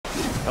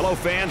Hello,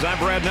 fans. I'm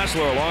Brad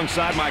Nessler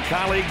alongside my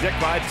colleague Dick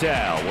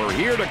Vitale. We're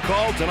here to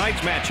call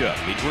tonight's matchup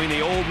between the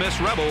Ole Miss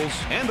Rebels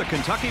and the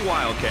Kentucky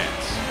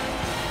Wildcats.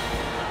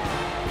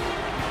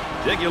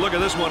 Dick, you look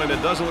at this one and it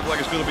doesn't look like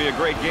it's going to be a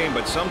great game,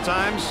 but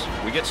sometimes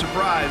we get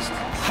surprised.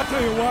 I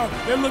tell you what,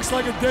 it looks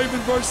like a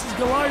David versus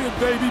Goliath,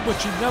 baby,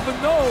 but you never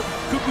know.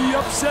 Could be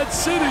upset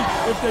city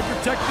if they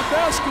protect the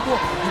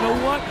basketball. You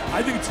know what?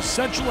 I think it's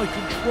essential they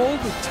control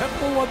the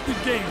tempo of the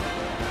game.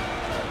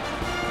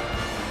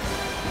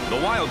 The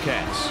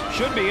Wildcats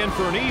should be in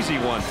for an easy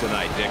one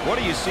tonight, Dick. What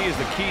do you see as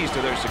the keys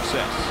to their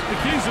success? The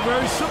keys are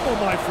very simple,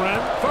 my friend.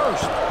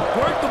 First,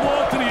 work the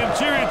ball to the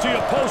interior to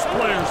your post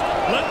players.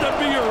 Let them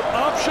be your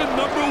option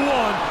number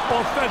one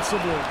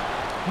offensively.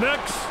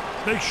 Next,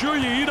 make sure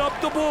you eat up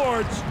the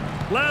boards.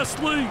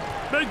 Lastly,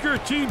 make your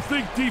team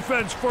think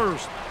defense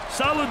first.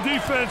 Solid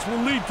defense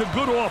will lead to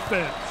good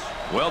offense.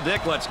 Well,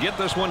 Dick, let's get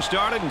this one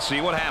started and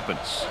see what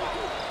happens.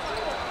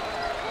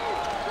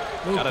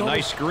 Got a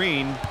nice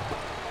screen.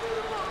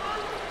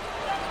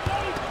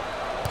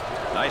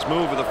 Nice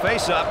move with the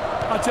face-up.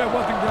 I'll tell you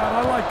one thing, Brown.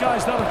 I like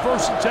guys that are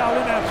versatile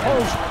in that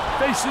post.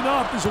 Facing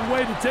up is a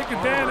way to take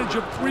advantage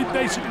of three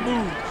basic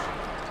moves.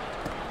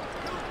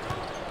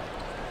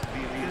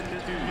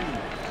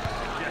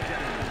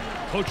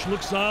 Coach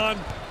looks on,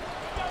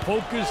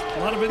 focused, a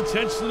lot of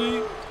intensity,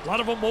 a lot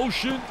of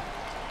emotion.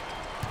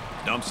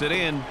 Dumps it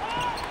in.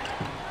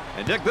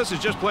 And, Dick, this is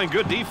just playing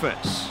good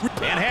defense.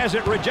 And has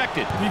it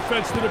rejected.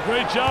 Defense did a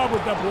great job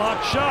with that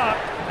block shot.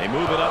 They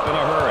move it up in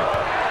a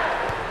hurry.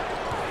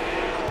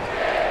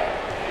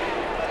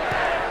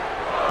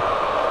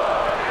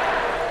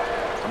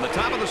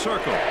 Top of the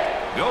circle,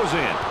 goes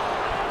in.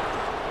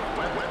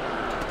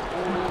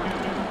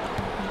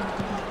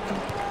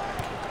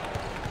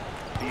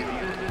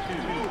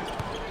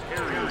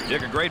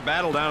 Dick, a great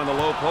battle down in the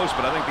low post,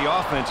 but I think the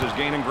offense is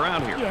gaining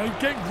ground here. Yeah,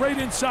 he's getting great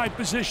inside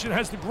position,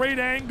 has the great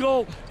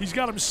angle. He's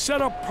got him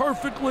set up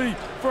perfectly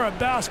for a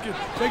basket.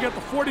 They got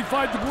the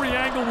 45-degree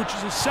angle, which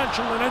is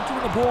essential in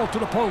entering the ball to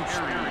the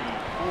post.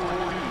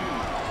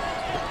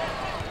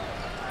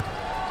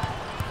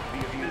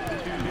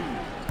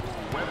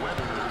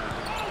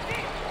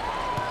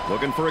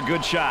 Looking for a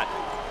good shot.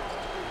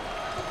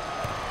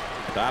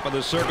 Top of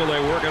the circle, they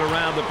work it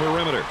around the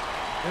perimeter.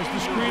 There's the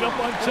screen up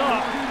on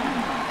top.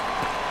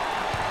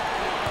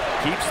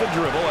 Keeps the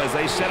dribble as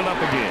they set it up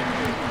again.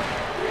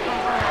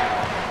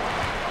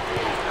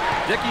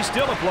 Dickey's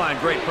still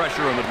applying great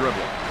pressure on the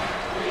dribble.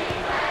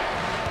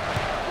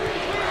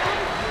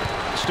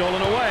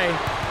 Stolen away.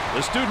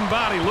 The student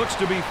body looks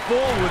to be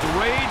full with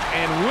rage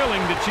and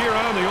willing to cheer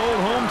on the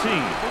old home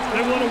team.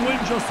 They want to win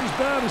just as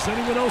bad as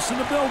anyone else in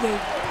the building.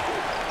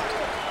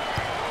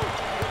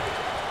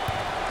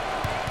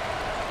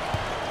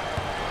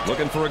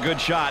 Looking for a good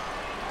shot.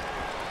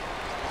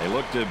 They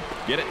look to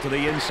get it to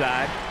the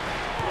inside.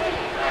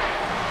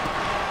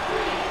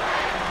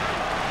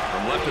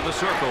 From left of the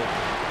circle.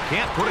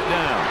 Can't put it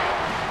down.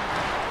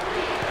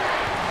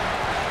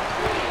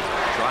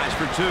 Tries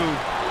for two.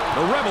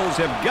 The Rebels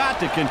have got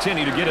to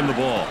continue to get him the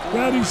ball.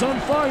 Brady's on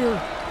fire.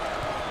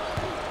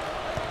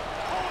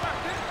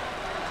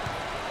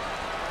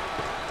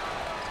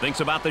 Thinks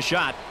about the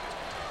shot.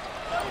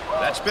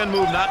 That spin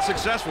move not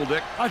successful,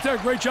 Dick. I tell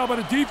you, great job on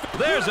the defense.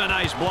 There's a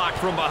nice block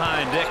from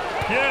behind, Dick.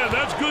 Yeah,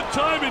 that's good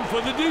timing for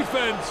the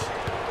defense.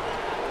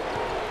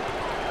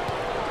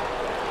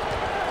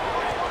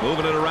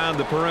 Moving it around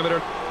the perimeter.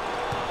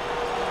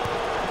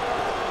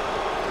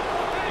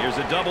 Here's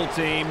a double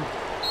team.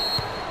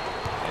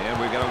 And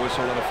we've got a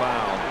whistle and a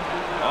foul.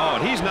 Oh,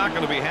 and he's not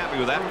going to be happy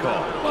with that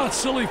call. Well, it's a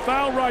silly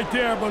foul right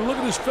there, but look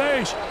at his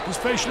face. His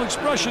facial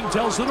expression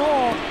tells it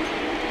all.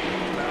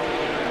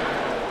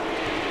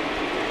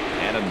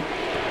 And a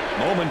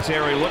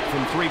momentary look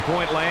from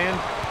three-point land.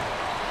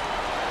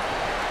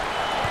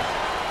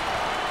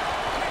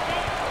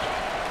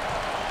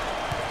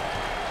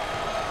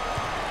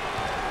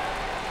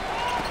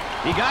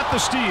 He got the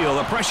steal.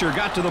 The pressure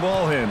got to the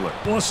ball handler.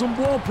 Awesome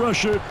ball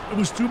pressure. It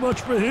was too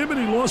much for him, and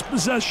he lost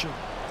possession.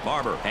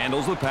 Barber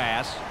handles the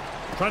pass.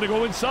 Trying to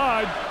go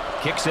inside.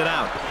 Kicks it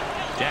out.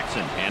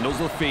 Jackson handles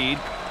the feed.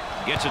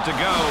 Gets it to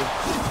go.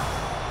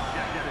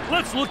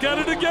 Let's look at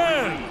it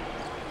again.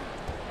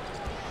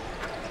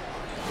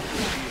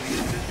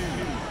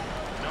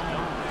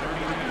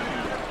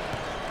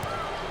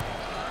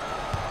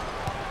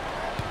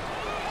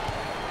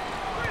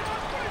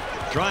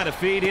 Trying to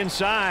feed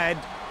inside.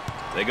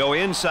 They go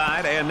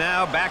inside and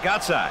now back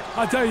outside.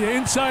 I tell you,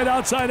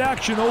 inside-outside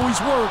action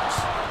always works.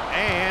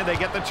 And they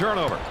get the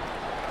turnover.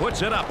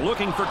 Puts it up,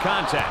 looking for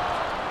contact.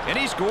 And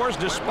he scores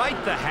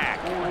despite the hack.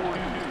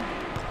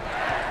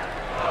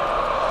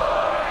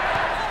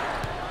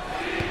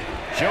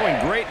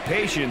 Showing great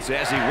patience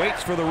as he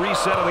waits for the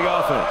reset of the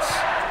offense.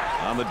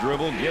 On the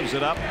dribble, gives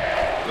it up.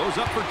 Goes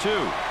up for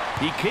two.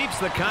 He keeps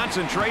the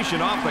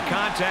concentration off the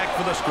contact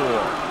for the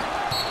score.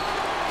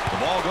 The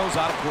ball goes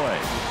out of play.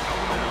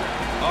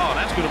 Oh,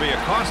 that's going to be a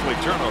costly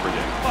turnover,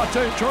 Dick. I'll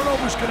tell you,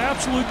 turnovers can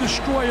absolutely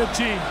destroy a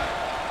team.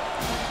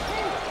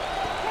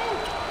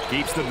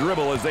 Keeps the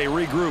dribble as they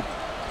regroup.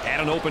 Had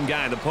an open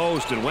guy in the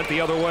post and went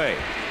the other way.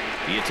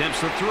 He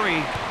attempts the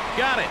three.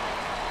 Got it.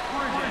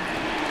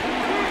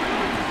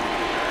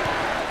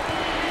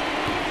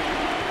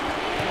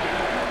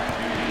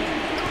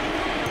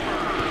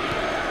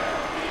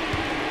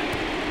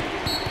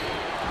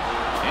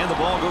 And the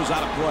ball goes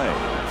out of play.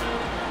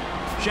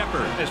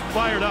 Shepard is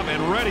fired up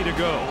and ready to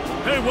go.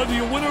 Hey, whether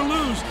you win or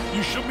lose,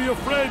 you shouldn't be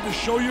afraid to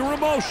show your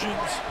emotions.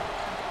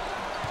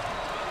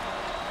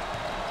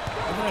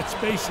 Look at that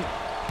spacing.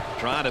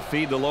 Trying to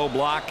feed the low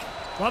block.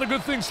 A lot of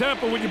good things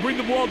happen when you bring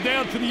the ball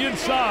down to the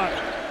inside.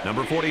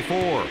 Number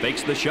 44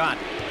 fakes the shot.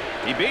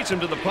 He beats him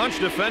to the punch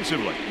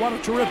defensively. What a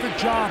terrific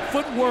job.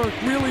 Footwork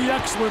really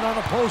excellent on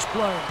a post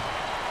play.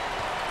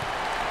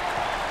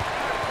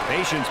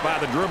 Patience by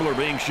the dribbler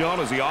being shown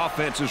as the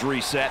offense is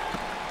reset.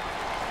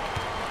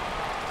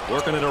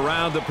 Working it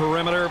around the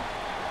perimeter.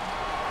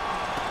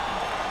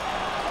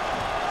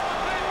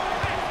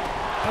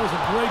 That was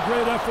a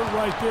great effort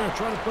right there.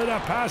 Trying to play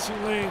that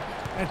passing lane.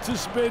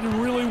 Anticipated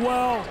really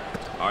well.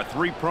 Our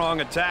three-prong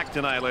attack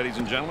tonight, ladies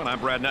and gentlemen. I'm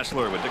Brad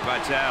Nessler with Dick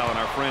Vitale and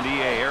our friend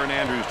EA Aaron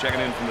Andrews checking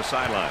in from the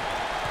sideline.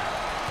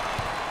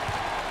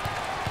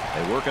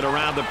 They work it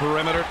around the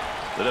perimeter.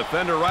 The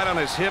defender right on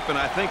his hip, and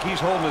I think he's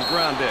holding his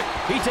ground, Dick.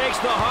 He takes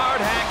the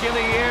hard hack in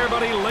the air,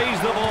 but he lays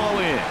the ball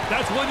in.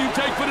 That's one you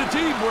take for the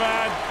team,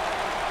 Brad.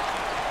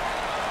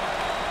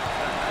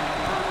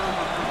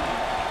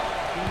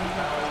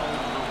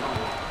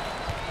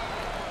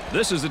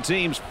 This is the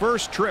team's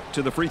first trip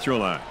to the free throw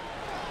line.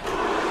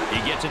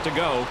 He gets it to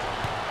go.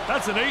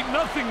 That's an 8-0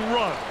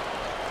 run.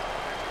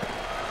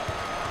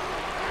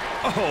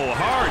 Oh,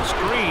 hard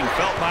screen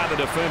felt by the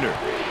defender.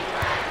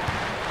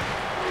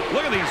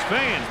 Look at these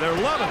fans. They're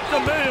loving it. The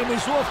man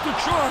is off the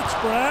charts,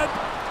 Brad.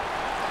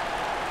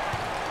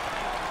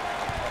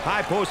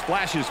 High post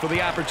flashes for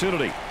the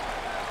opportunity.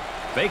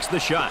 Fakes the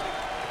shot.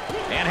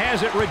 And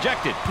has it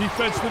rejected.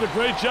 Defense did a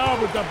great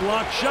job with that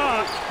block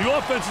shot. The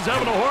offense is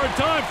having a hard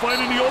time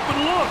finding the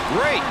open look.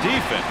 Great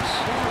defense.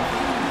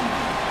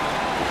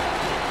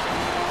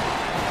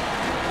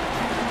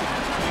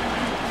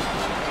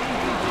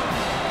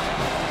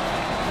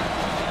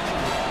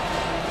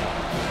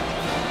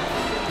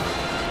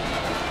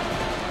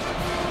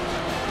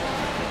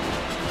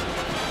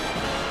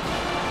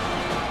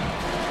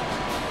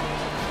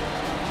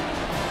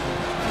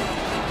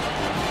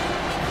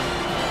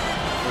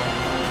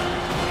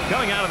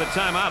 Coming out of the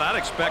timeout, I'd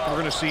expect we're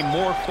going to see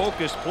more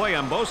focused play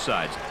on both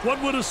sides.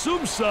 One would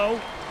assume so.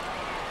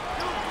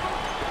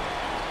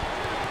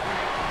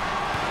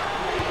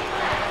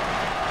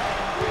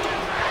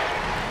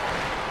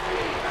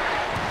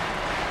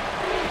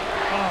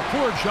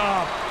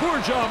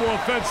 Poor job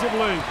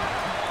offensively.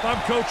 If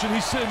I'm coaching,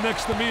 he's sitting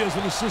next to me as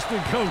an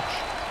assistant coach.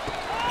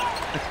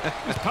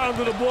 He's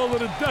pounding the ball to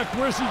the deck.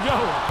 Where's he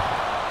going?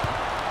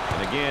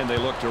 And again, they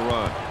look to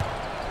run.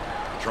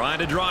 Trying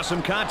to draw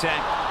some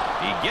contact.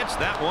 He gets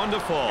that one to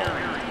fall.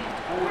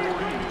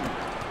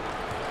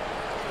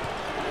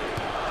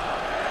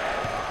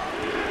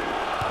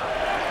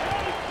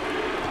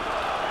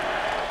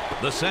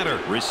 The center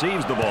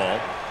receives the ball.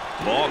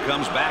 Ball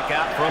comes back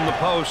out from the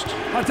post.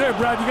 I tell you,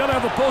 Brad, you got to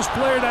have a post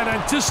player that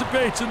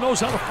anticipates and knows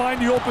how to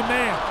find the open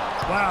man.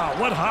 Wow,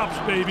 what hops,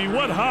 baby,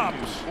 what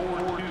hops.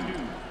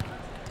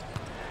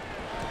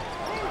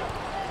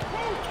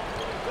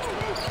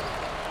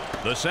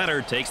 The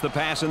center takes the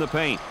pass in the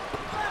paint.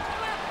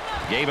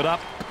 Gave it up.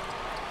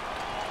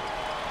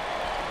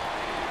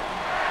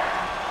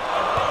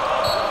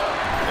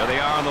 There they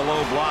are on the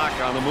low block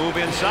on the move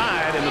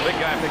inside, and the big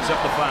guy picks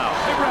up the foul.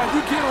 Hey, Brad,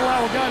 you can't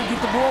allow a guy to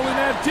get the ball in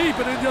that deep,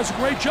 and he does a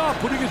great job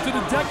putting it to the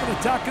deck and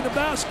attacking the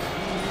basket.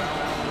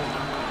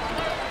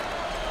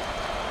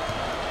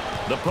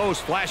 The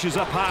post flashes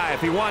up high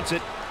if he wants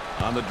it.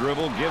 On the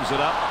dribble, gives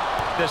it up.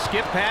 The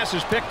skip pass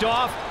is picked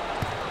off.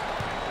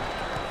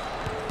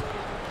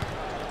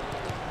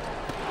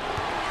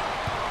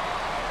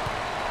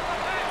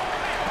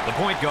 The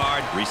point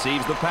guard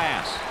receives the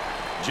pass.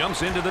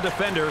 Jumps into the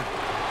defender.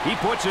 He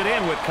puts it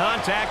in with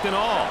contact and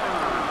all.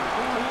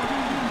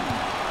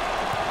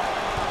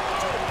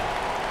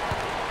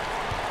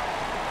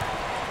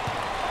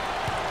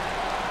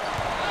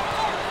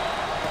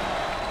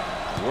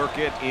 Work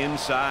it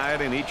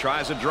inside, and he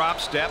tries a drop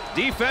step.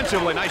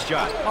 Defensively, nice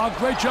job.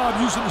 Great job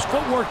using his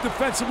footwork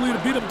defensively to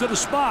beat him to the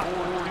spot.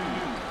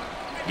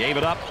 Gave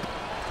it up.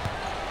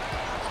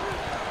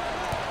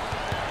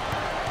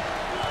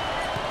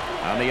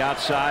 On the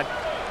outside.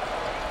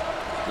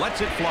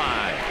 Lets it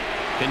fly.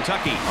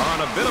 Kentucky are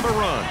on a bit of a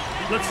run.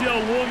 Let's see how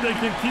long they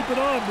can keep it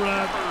on,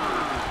 Brad.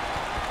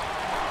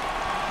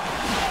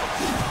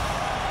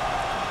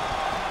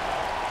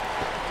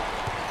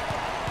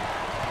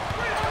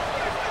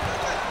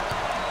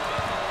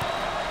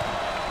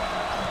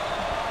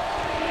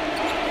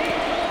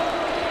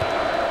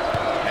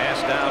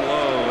 Pass down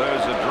low.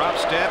 There's a drop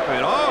step,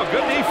 and oh,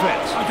 good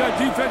defense. That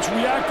defense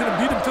reacted and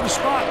beat him to the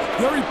spot.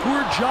 Very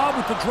poor job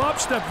with the drop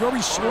step,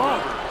 very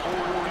slow.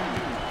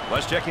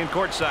 Let's check in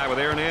courtside with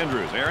Erin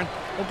Andrews. Erin?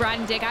 Well, Brad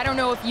and Dick, I don't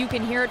know if you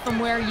can hear it from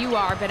where you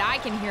are, but I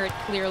can hear it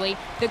clearly.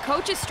 The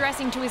coach is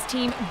stressing to his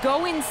team,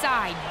 go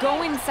inside,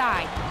 go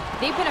inside.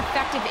 They've been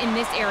effective in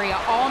this area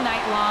all night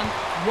long.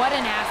 What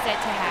an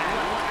asset to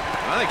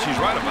have. I think she's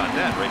right about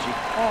that, Reggie.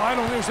 Oh, I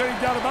don't think there's any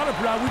doubt about it,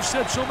 Brad. We've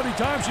said so many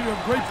times, you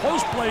have great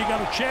post play, you got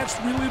a chance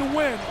really to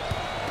win.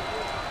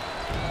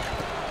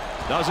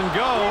 Doesn't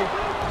go.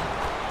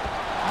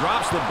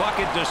 Drops the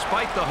bucket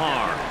despite the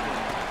harm.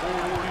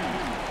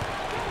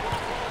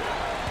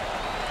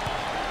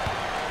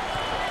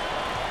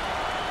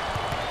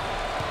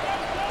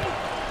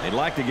 They'd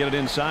like to get it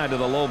inside to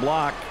the low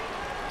block.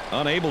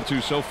 Unable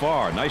to so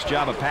far. Nice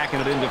job of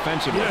packing it in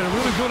defensively. Yeah, they're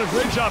really doing a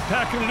great job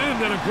packing it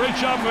in, and a great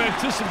job of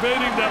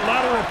anticipating that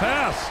lateral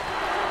pass.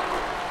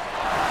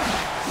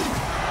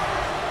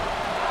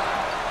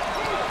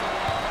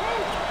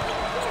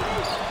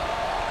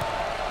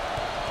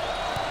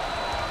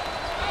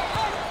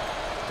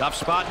 Tough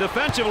spot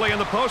defensively in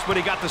the post, but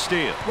he got the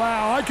steal.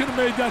 Wow, I could have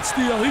made that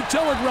steal. He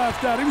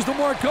telegraphed that. He was the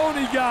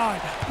Marconi guy.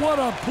 What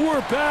a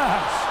poor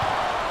pass.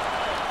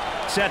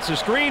 Sets a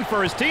screen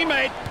for his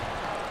teammate.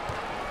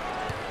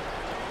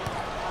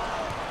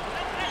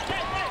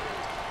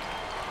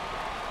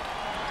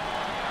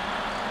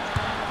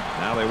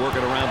 Now they work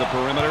it around the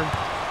perimeter.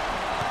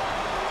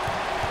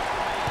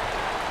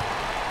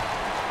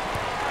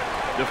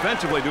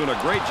 Defensively doing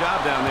a great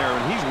job down there,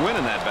 and he's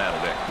winning that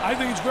battle, Dick. I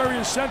think it's very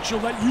essential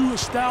that you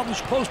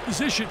establish post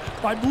position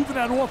by moving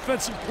that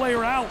offensive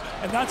player out,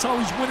 and that's how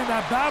he's winning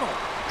that battle.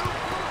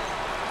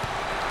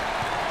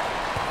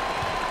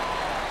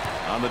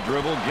 On the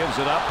dribble, gives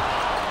it up.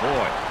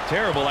 Boy,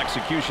 terrible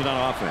execution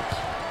on offense.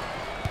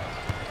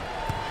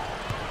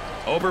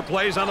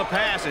 Overplays on the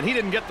pass, and he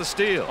didn't get the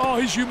steal. Oh,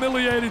 he's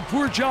humiliated.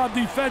 Poor job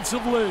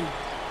defensively.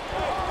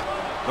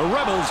 The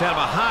Rebels have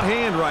a hot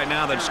hand right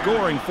now that's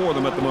scoring for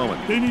them at the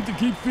moment. They need to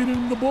keep feeding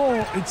him the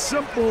ball. It's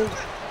simple.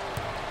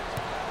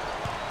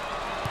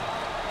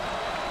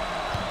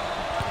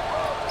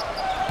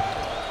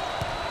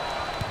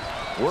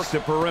 Work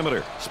the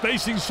perimeter.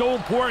 Spacing so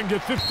important.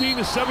 Get 15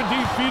 to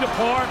 17 feet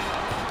apart.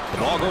 The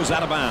ball goes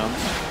out of bounds.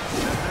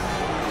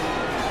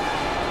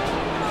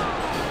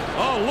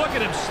 Oh, look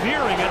at him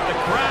sneering at the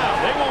crowd.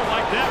 They won't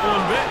like that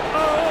one bit.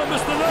 Oh,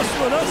 Mr.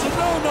 Nessler, that's a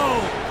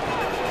no-no.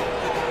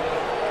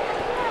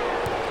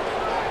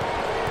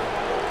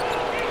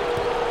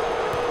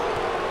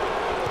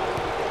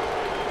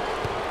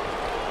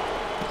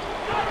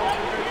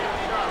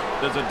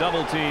 There's a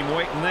double team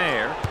waiting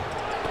there.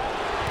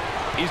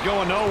 He's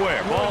going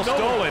nowhere. Ball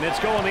stolen. It's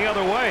going the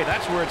other way.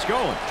 That's where it's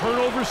going.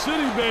 Turnover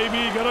city, baby.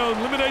 You got to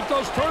eliminate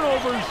those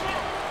turnovers.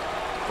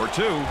 For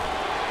two.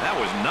 That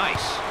was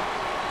nice.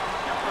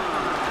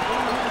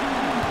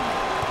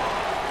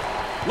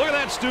 Look at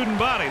that student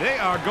body. They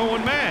are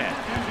going mad.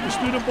 The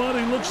student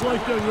body looks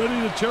like they're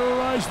ready to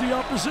terrorize the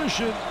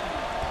opposition.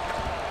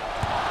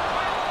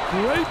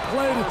 Great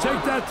play to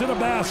take that to the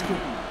basket.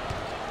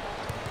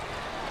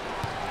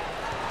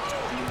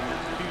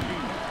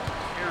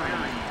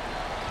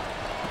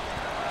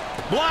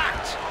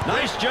 Blocked.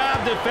 Nice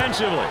job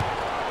defensively.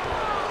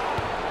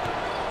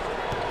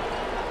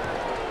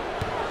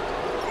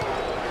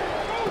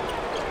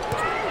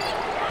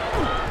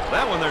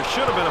 That one, there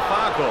should have been a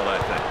foul call, I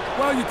think.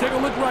 Well, you take a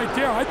look right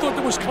there. I thought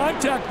there was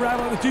contact, Brad,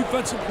 on a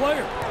defensive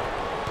player.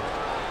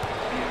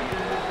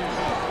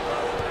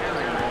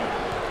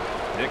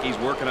 Dickey's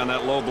working on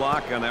that low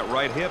block on that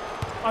right hip.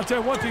 I'll tell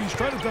you one thing, he's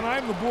trying to deny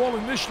him the ball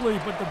initially,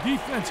 but the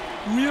defense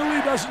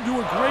really doesn't do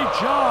a great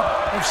job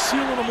of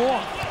sealing him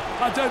off.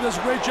 I'll tell you, does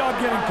a great job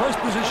getting post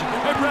position.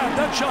 Hey, Brad,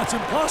 that shot's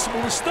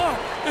impossible to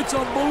stop. It's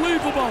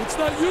unbelievable. It's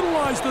not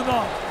utilized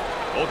enough.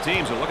 Both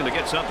teams are looking to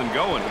get something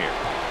going here.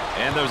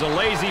 And there's a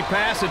lazy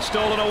pass. It's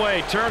stolen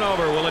away.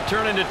 Turnover. Will it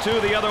turn into two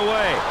the other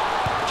way?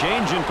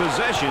 Change in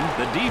possession.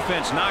 The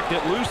defense knocked it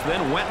loose,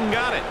 then went and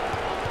got it.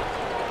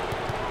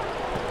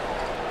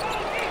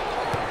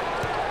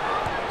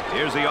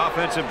 Here's the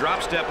offensive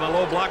drop step and a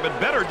low block, but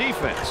better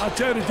defense. I'll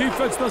tell you, the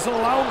defense doesn't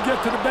allow him to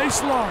get to the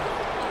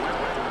baseline.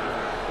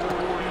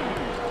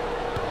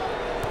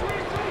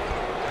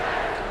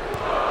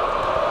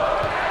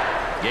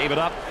 Gave it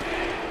up.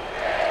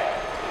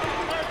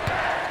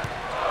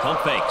 Pump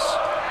fakes.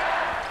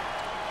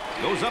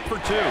 Goes up for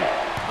two.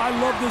 I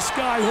love this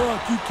sky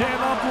hook. You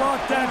cannot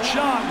block that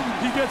shot.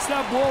 He gets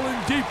that ball in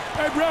deep.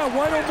 Hey, Brad,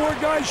 why don't more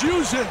guys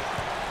use it?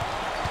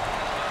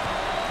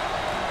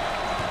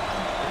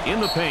 In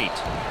the paint.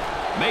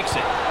 Makes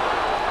it.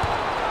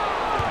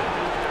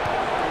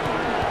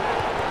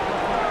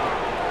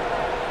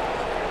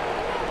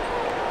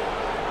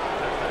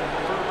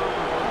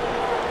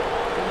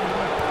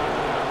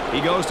 He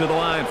goes to the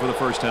line for the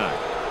first time.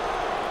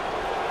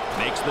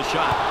 Makes the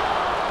shot.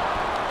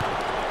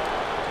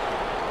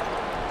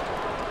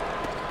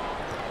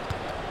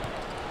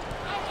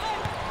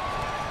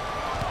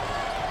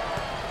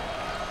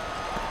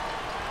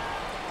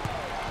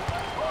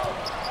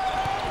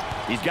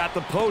 He's got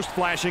the post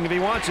flashing if he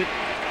wants it.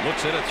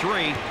 Looks at a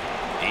three.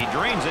 He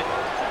drains it.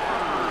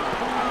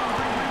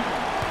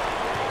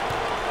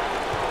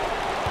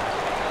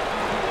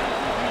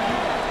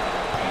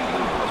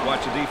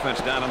 watch the defense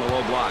down on the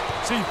low block.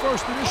 See,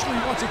 first, initially,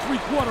 he wants a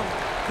three-quarter.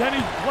 Then he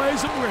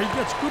plays him where he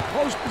gets good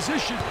post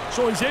position,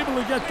 so he's able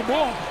to get the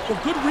ball.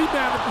 But good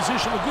rebound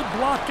position, a good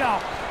block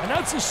out. And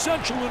that's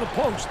essential in a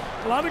post.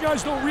 A lot of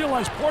guys don't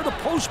realize part of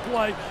post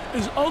play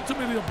is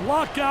ultimately to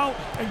block out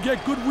and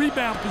get good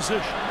rebound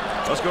position.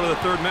 Let's go to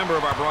the third member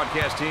of our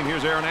broadcast team.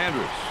 Here's Aaron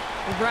Andrews.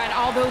 Brett,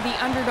 although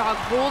the underdog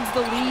holds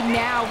the lead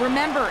now,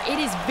 remember, it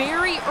is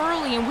very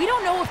early, and we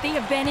don't know if they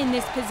have been in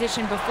this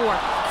position before.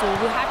 So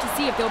we'll have to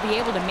see if they'll be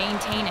able to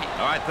maintain it.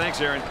 All right,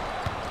 thanks, Aaron.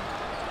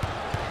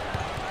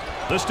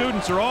 The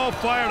students are all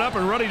fired up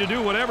and ready to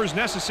do whatever's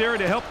necessary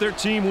to help their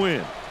team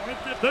win.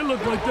 They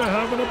look like they're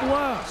having a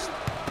blast.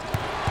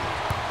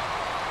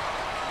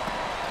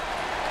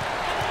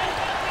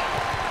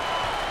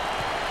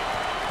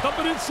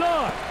 Coming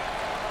inside.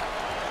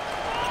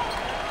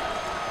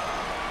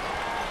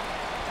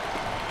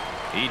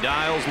 He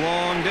dials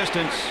long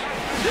distance.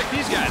 Dick,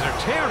 these guys are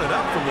tearing it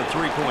up from the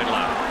three-point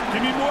line.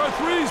 Give me more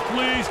threes,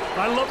 please.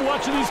 I love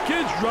watching these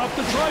kids drop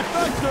the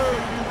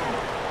trifecta.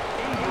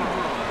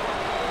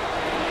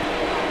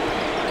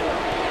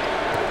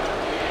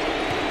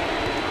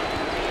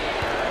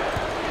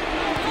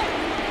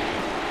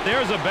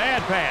 There's a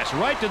bad pass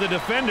right to the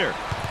defender.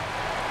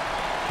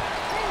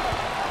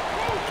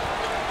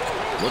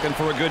 Looking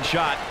for a good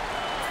shot.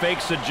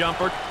 Fakes a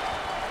jumper.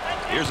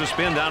 Here's a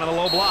spin down in the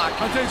low block.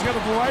 I think he's got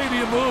a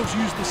variety of moves.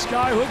 Use the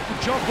sky hook, the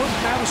jump hook,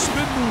 and now a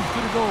spin move to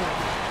the goal.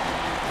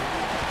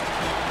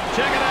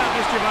 Check it out,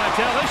 Mr.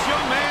 Vitale. This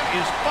young man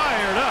is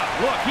fired up.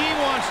 Look, he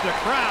wants the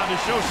crowd to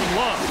show some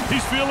love.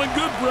 He's feeling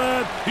good,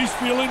 Brad. He's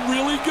feeling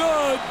really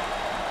good.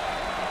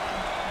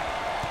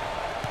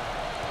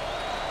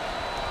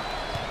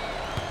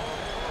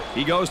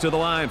 He goes to the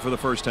line for the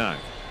first time.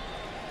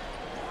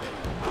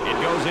 It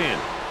goes in.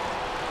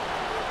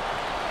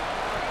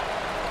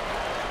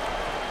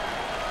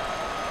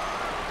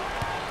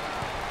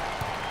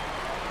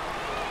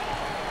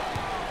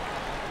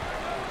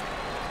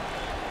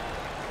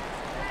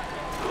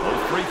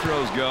 Both free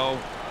throws go.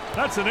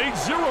 That's an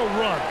 8-0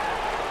 run.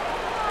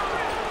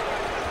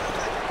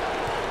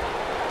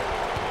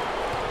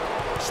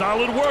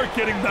 Solid work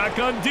getting back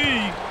on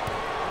D.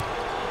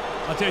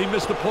 I'll tell you, he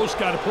missed the post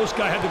guy. The post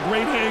guy had the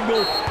great angle,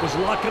 was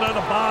locking on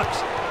the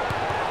box.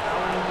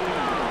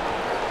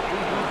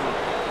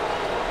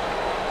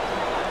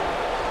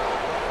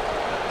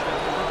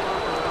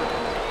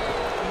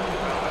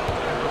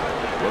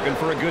 Looking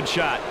for a good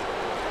shot.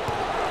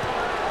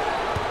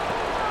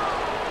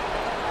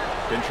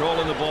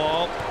 Controlling the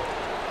ball.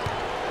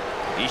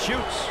 He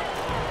shoots.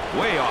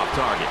 Way off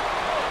target.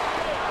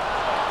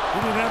 He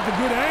didn't have the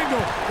good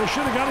angle. They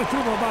should have got it to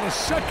him about a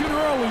second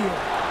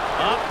earlier.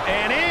 Up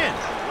and in.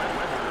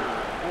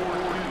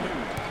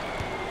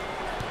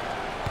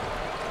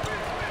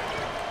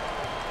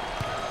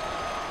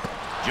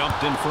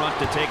 Jumped in front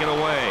to take it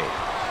away.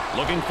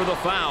 Looking for the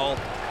foul.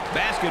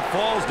 Basket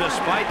falls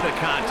despite the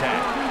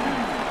contact.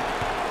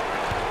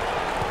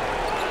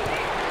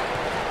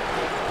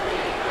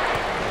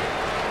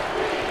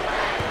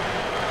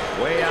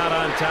 Way out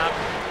on top.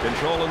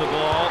 Controlling the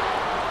ball.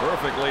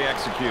 Perfectly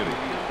executed.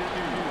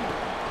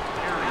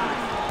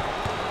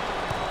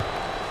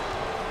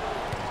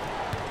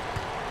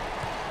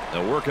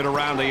 They'll work it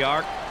around the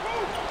arc.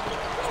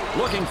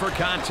 Looking for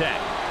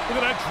contact. Look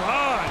at that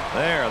try.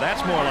 There,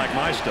 that's more like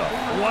my stuff.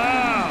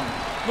 Wow.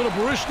 Little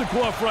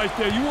Baryshnikov right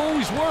there. You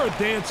always were a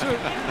dancer.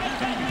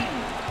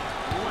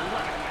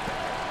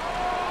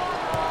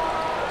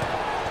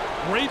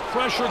 Great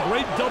pressure,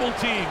 great double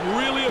team.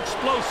 Really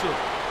explosive.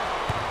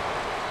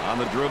 On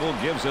the dribble,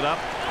 gives it up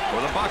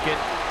for the bucket.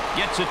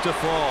 Gets it to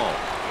fall.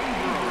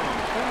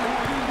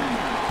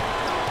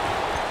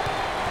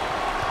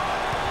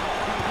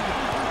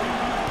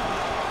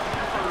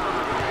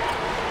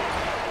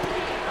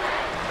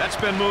 That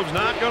spin move's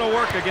not going to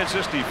work against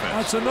this defense.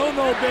 That's a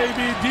no-no,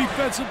 baby.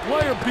 Defensive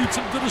player beats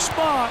him to the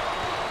spot.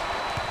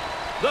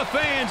 The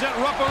fans at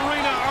Rupp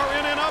Arena are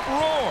in an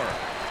uproar.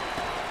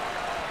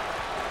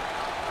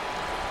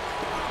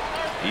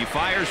 He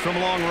fires from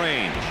long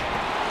range.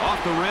 Off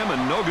the rim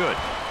and no good.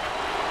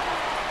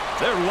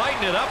 They're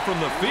lighting it up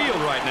from the field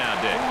right now,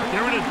 Dick.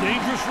 They're in a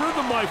dangerous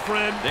rhythm, my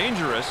friend.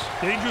 Dangerous.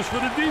 Dangerous for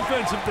the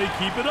defense if they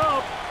keep it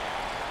up.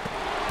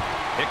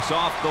 Picks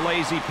off the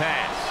lazy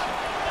pass.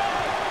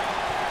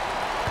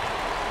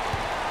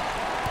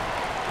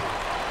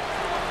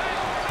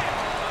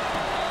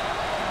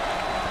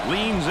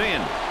 Leans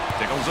in.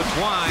 Tickles a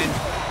twine.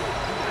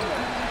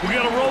 We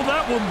got to roll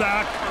that one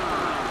back.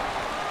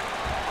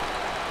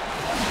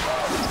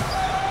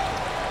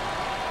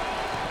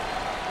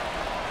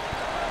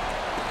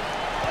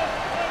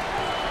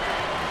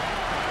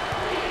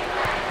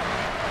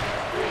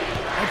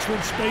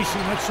 Excellent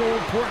spacing. That's so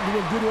important to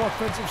a good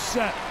offensive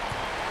set.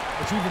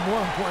 It's even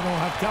more important to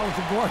have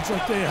talented guards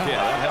like they have.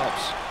 Yeah, that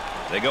helps.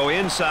 They go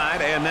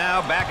inside and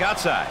now back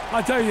outside.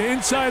 I tell you,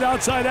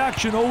 inside-outside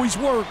action always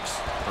works.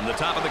 From the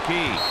top of the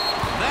key.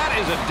 That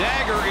is a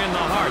dagger in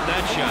the heart,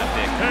 that shot,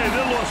 Dick. Hey,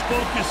 they lost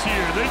focus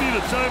here. They need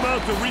a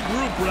timeout to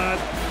regroup, Brad.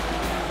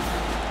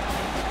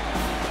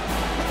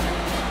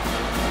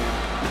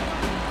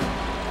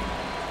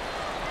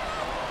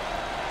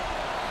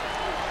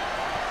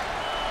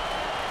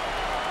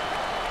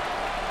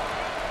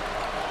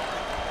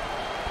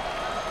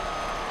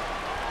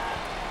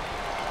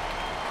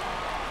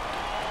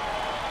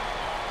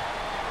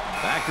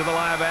 back to the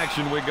live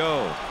action we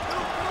go.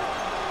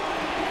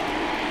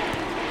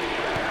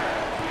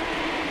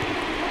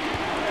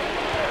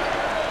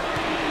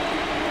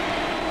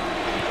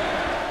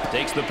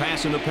 Takes the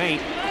pass in the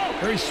paint.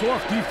 Very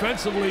soft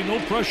defensively, no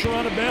pressure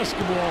on the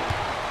basketball.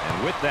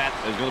 And with that,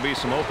 there's going to be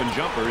some open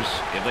jumpers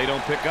if they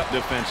don't pick up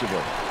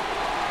defensively.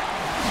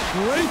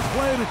 Great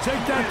play to take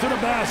that to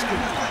the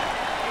basket.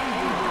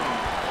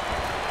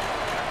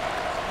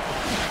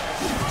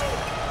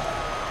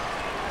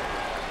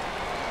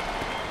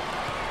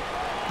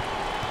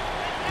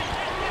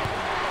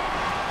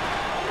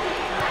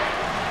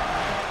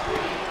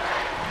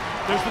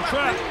 There's the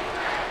trap.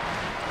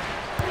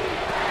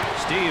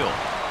 Steal.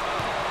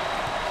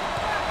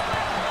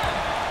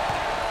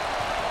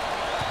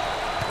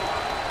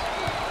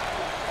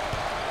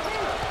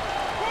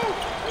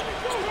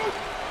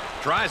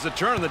 Tries to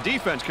turn, and the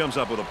defense comes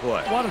up with a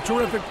play. What a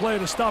terrific play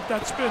to stop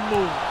that spin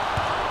move.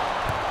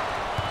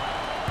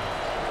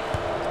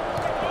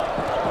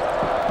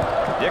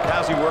 Dick,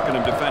 how's he working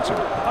him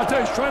defensively? I'll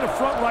tell you, he's trying to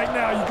front right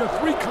now. You've got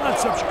three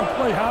concepts. You can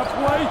play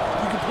halfway,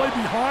 you can play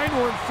behind,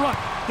 or in front.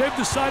 They've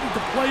decided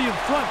to play in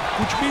front,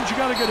 which means you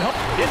got to get help.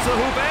 It's a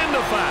hoop and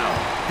a foul.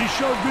 He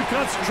showed good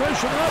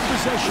concentration on that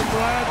possession,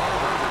 Brad.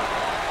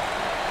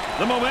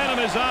 The momentum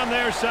is on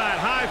their side.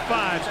 High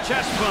fives,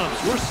 chest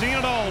bumps. We're seeing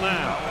it all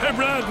now. Hey,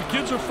 Brad, the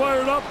kids are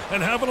fired up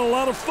and having a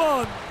lot of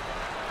fun.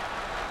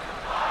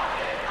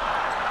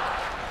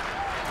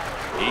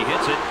 He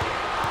hits it.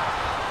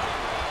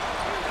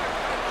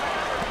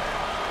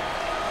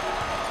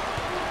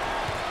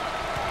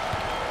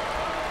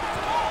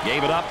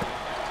 Gave it up.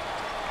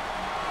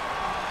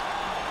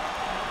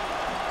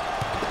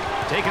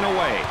 Taken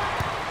away.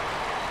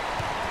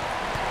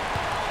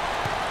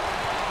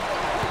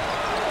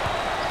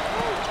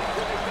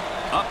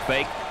 Up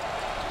fake.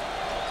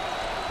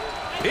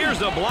 Here's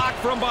the block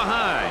from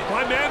behind.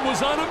 My man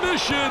was on a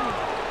mission.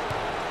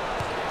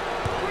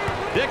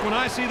 Dick, when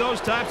I see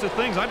those types of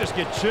things, I just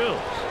get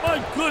chills.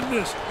 My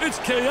goodness, it's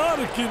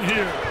chaotic in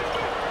here.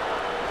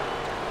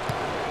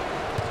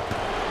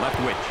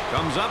 Leftwich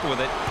comes up with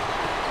it.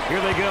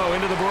 Here they go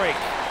into the break.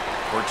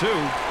 For two.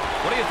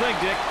 What do you think,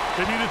 Dick?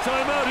 They need a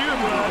timeout here,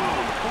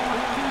 Brad.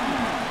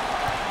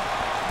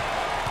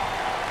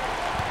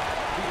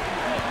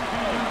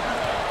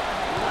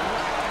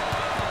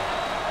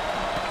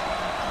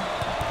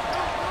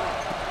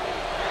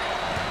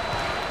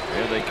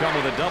 They come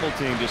with a double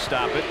team to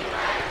stop it.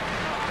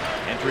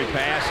 Entry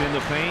pass in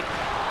the paint.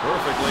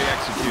 Perfectly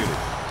executed.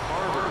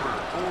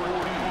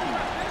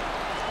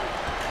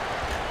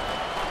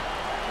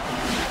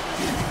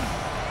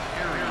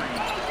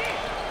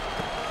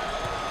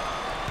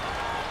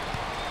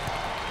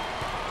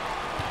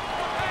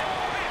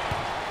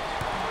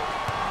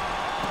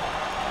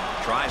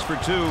 Tries for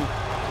two.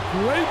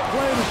 Great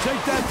play to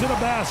take that to the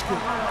basket.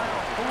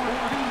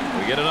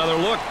 We get another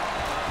look.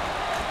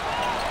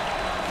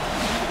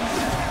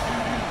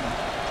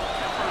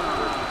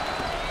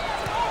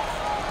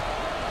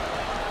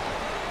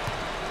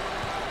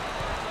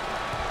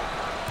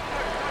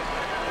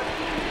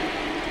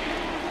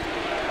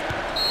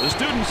 The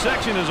student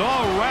section is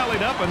all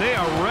rallied up, and they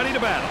are ready to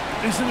battle.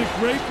 Isn't it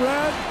great,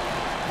 Brad?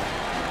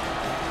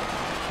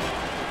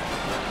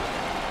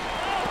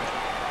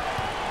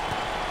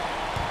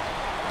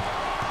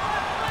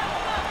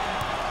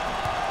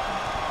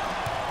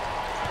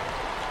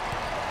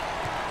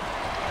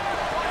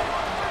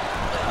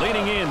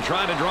 Leaning in,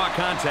 trying to draw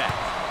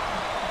contact.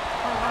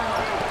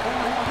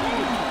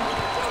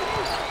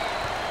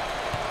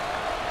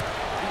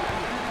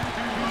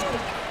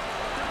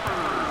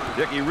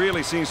 Dick, he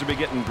really seems to be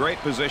getting great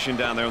position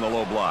down there in the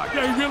low block.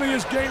 Yeah, he really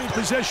is gaining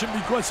possession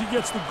because he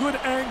gets the good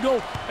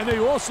angle, and they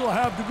also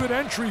have the good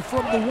entry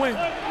from the wing.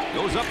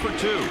 Goes up for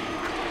two.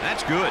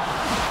 That's good.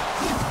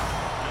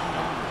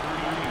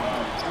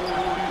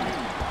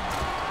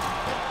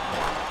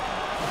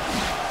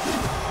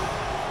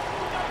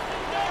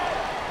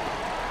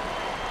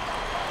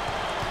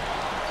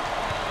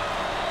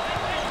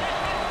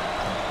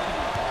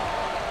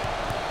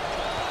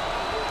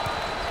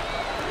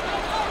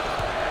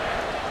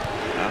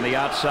 On the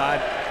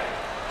outside.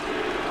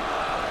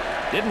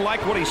 Didn't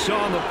like what he saw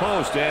on the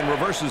post and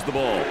reverses the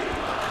ball.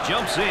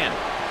 Jumps in,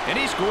 and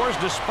he scores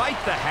despite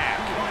the hack.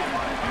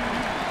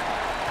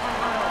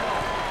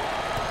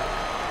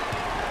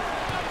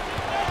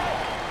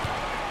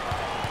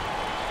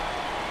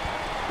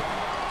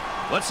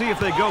 Let's see if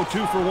they go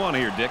 2 for 1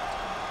 here, Dick.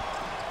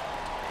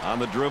 On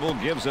the dribble,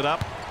 gives it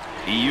up.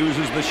 He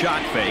uses the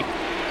shot fake.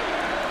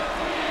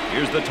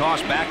 Here's the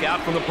toss back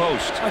out from the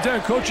post. I tell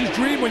you, coach's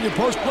dream when your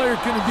post player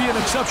can be an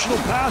exceptional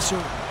passer.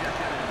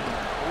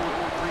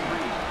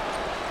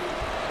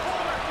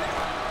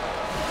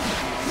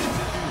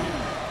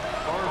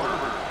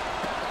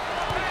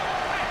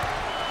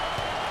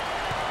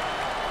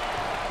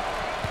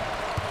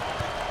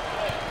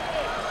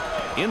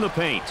 In the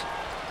paint,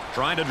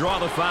 trying to draw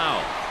the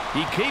foul.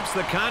 He keeps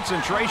the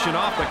concentration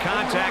off the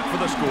contact for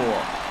the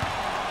score.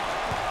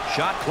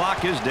 Shot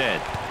clock is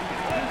dead.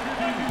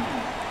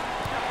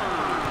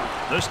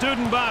 The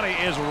student body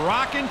is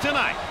rocking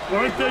tonight.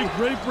 Aren't they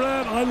great,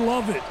 Brad? I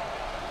love it.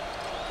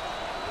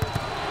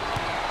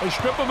 They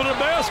strip him of the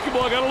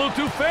basketball. Got a little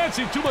too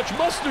fancy. Too much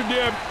mustard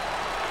there.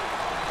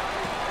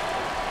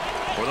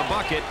 For the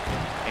bucket.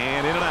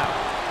 And in and out.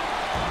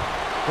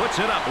 Puts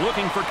it up,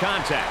 looking for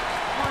contact.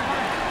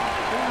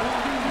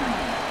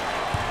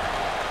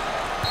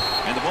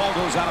 And the ball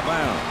goes out of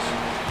bounds.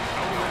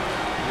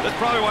 That's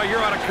probably why you're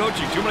out of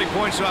coaching. Too many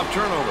points off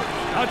turnovers.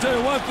 I'll tell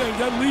you one thing.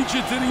 That leads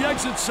you to the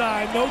exit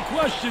sign. No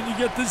question. You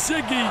get the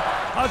Ziggy.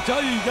 I'll tell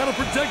you, you got to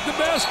protect the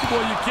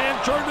basketball. You can't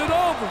turn it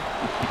over.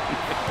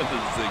 The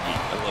Ziggy.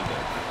 I love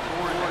that.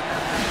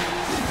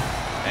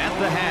 At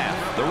the half,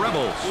 the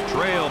Rebels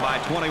trail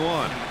by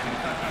 21.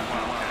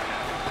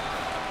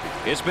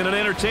 It's been an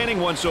entertaining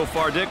one so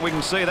far, Dick. We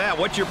can say that.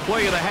 What's your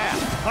play of the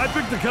half? I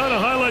picked the kind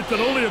of highlight that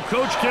only a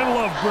coach can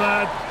love,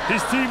 Brad.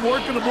 His team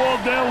working the ball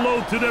down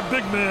low to their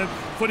big man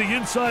for the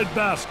inside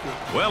basket.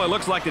 Well, it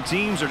looks like the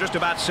teams are just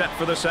about set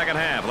for the second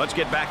half. Let's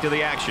get back to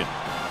the action.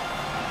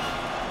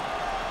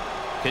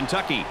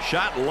 Kentucky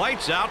shot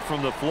lights out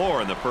from the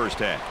floor in the first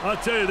half. I'll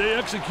tell you, they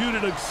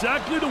executed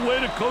exactly the way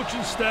the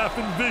coaching staff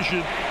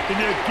envisioned in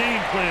their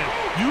game plan.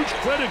 Huge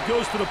credit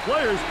goes to the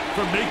players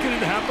for making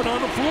it happen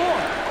on the floor.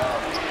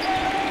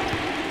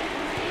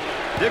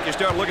 Dick, you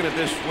start looking at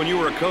this when you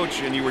were a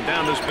coach and you were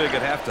down this big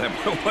at halftime.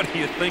 What are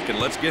you thinking?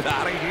 Let's get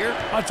out of here?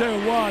 I'll tell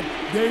you what,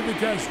 David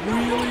has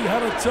really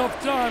had a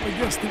tough time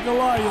against the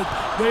Goliath.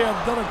 They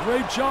have done a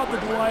great job, the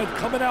Goliath,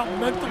 coming out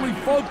mentally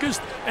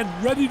focused and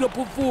ready to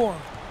perform.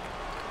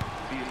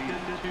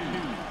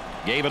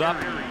 Gave it up.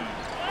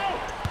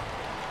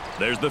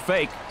 There's the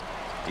fake.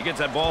 He gets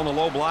that ball in the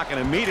low block and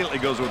immediately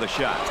goes with a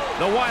shot.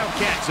 The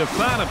Wildcats have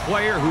found a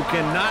player who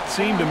cannot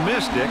seem to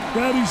miss, Dick.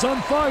 Brad, he's on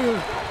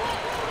fire.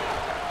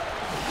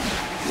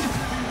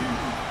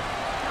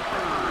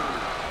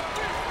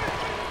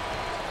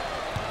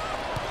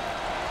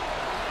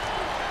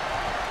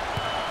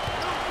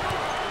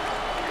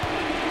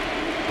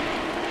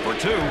 For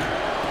two.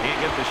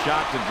 Can't get the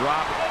shot to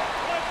drop.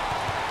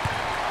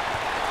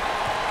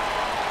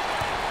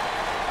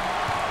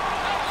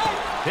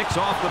 Picks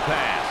off the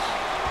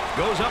pass.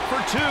 Goes up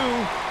for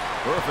two.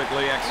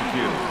 Perfectly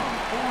executed.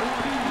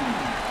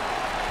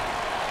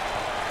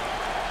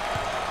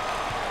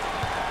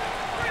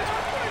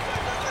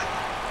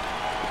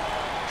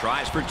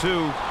 Tries for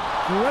two.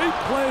 Great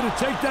play to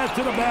take that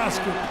to the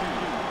basket.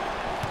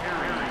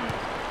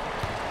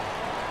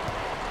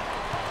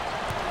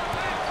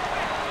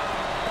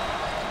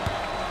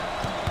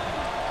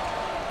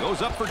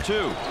 Goes up for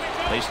two.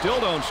 They still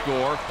don't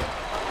score.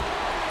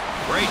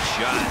 Great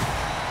shot.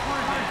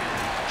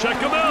 Check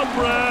him out,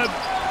 Brad.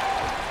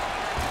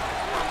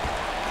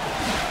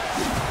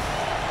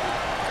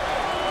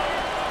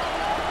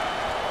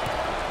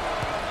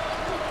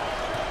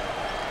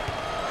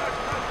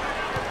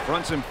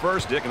 Fronts him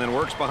first, Dick, and then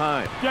works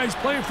behind. Yeah, he's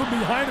playing from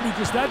behind him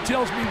because that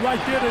tells me right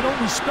there they don't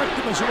respect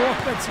him as an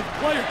offensive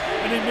player.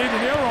 And they made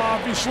an error,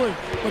 obviously,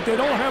 but they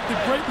don't have the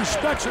great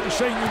respect. So they're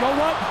saying, you know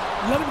what?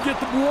 Let him get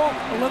the ball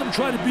and let him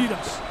try to beat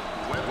us.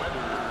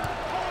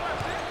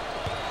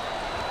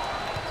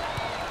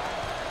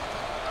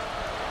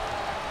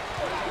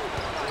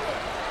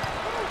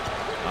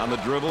 On the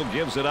dribble,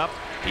 gives it up.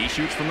 He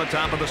shoots from the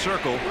top of the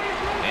circle,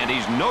 and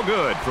he's no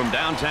good from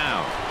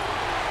downtown.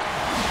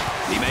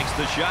 He makes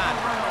the shot.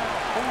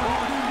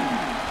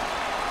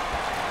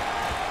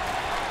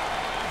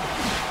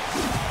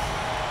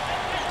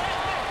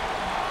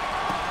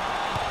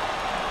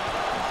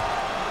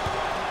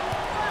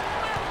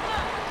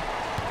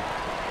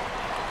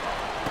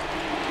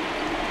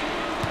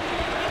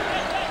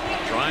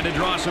 Trying to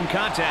draw some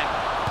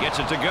contact. Gets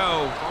it to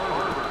go.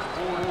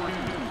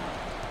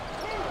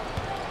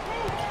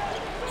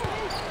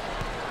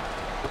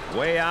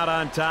 Way out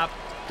on top,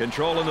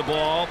 controlling the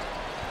ball.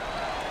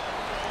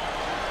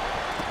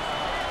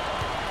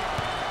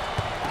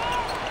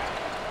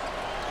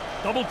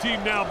 Double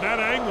team now, bad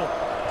angle.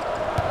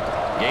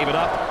 Gave it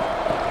up.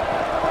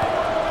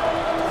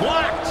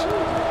 Blocked.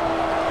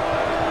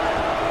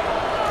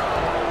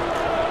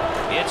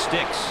 It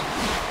sticks.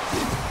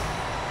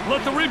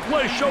 Let the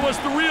replay show us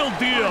the real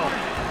deal.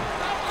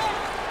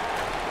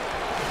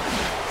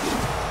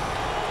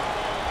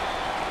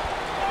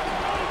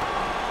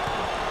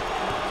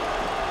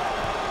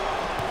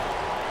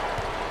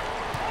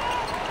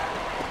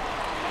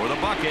 For the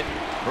bucket,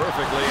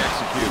 perfectly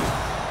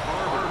executed.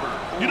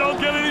 You don't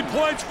get any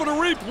points for the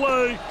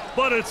replay,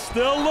 but it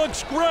still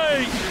looks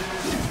great.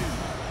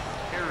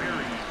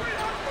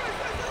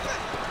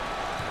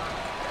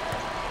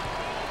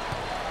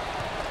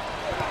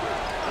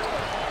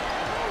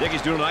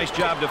 Dickey's doing a nice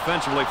job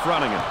defensively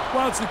fronting him.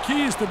 Well, it's the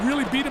key is to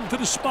really beat him to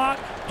the spot,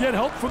 get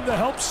help from the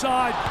help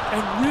side,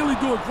 and really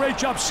do a great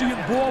job seeing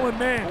ball and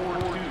man.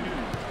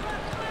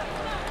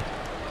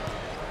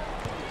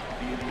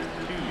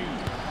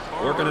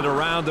 Working it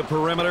around the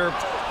perimeter.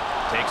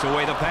 Takes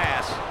away the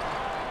pass.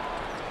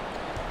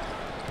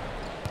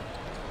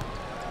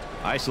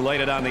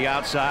 Isolated on the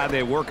outside.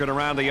 They work it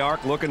around the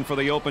arc, looking for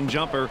the open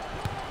jumper.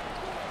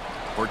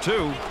 For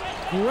two.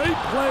 Great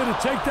play to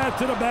take that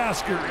to the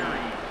basket.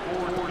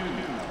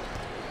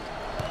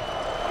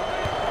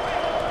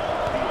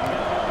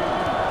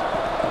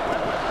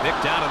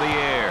 Picked out of the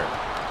air.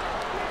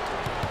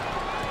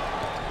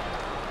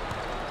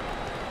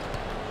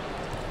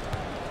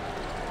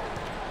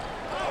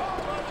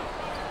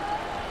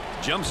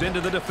 Jumps into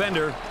the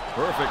defender.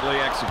 Perfectly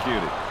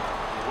executed.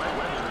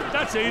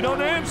 That's 8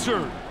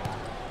 unanswered.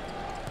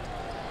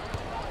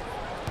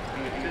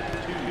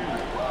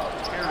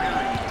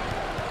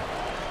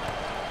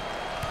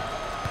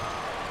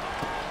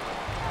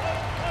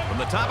 From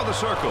the top of the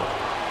circle.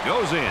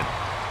 Goes in.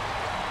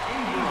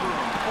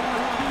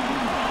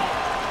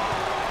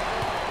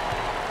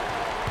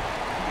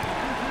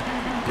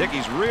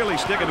 Dickey's really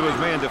sticking to his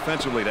man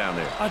defensively down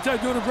there. I tell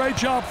you, doing a great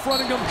job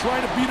fronting him,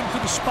 trying to beat him to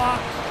the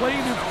spot, playing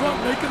in front,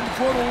 making him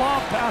throw the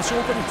lob pass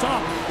over the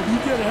top. If you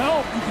get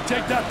help, you can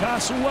take that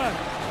pass away.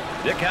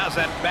 Dick, how's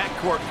that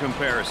backcourt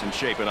comparison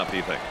shaping up, do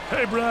you think?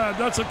 Hey, Brad,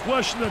 that's a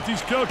question that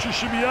these coaches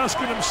should be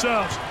asking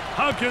themselves.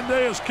 How can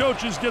they, as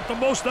coaches, get the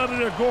most out of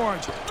their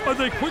guards? Are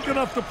they quick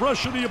enough to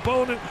pressure the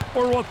opponent,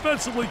 or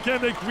offensively, can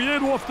they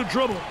create off the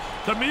dribble?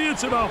 To me,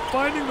 it's about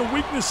finding the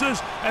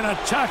weaknesses and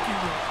attacking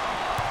them.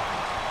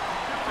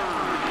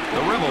 The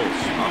Rebels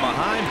are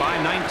behind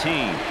by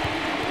 19.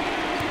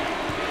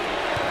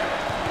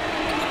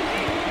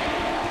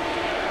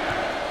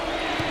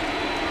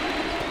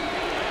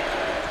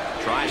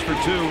 Tries for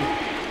 2.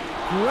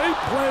 Great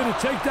play to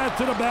take that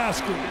to the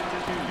basket.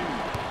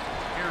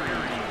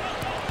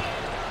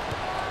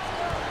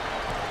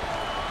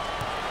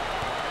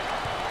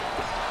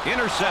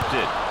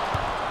 Intercepted.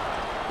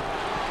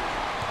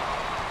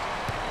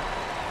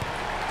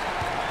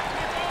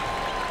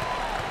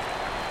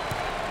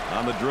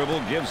 On the dribble,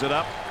 gives it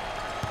up.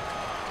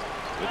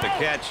 With the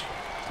catch.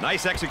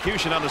 Nice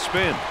execution on the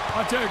spin.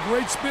 I'll tell you,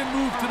 great spin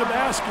move to the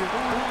basket.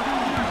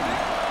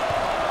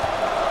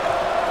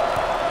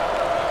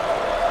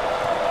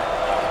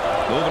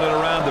 Moving it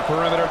around the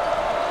perimeter.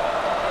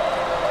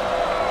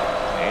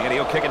 And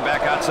he'll kick it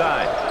back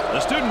outside. The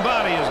student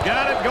body has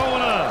got it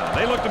going on.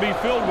 They look to be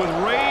filled with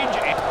rage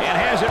and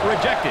has it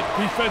rejected.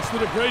 Defense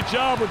did a great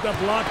job with that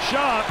block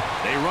shot.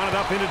 They run it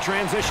up into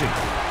transition.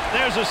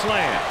 There's a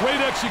slam.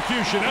 Great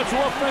execution. That's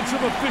offensive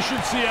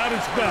efficiency at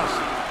its best.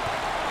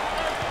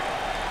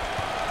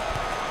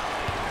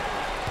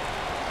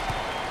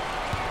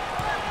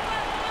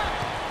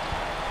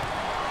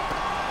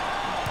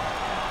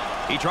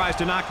 He tries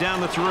to knock down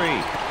the 3.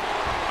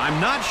 I'm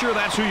not sure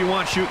that's who you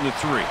want shooting the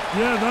 3.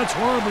 Yeah, that's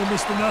horrible,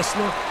 Mr.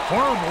 Nessler.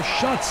 Horrible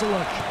shot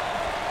selection.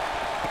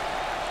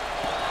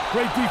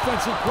 Great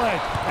defensive play.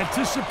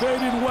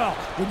 Anticipated well.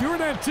 When you're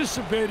an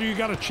anticipator, you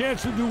got a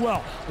chance to do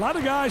well. A lot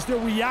of guys, they're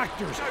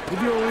reactors.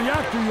 If you're a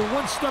reactor, you're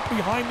one step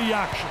behind the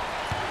action.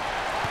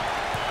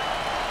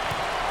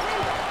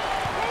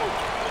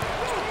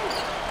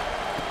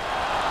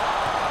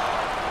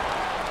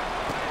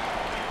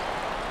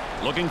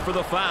 Looking for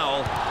the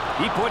foul.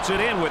 He puts it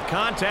in with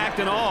contact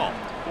and all.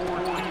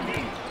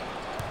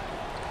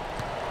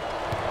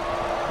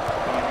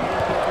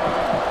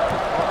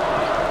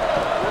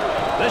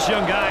 This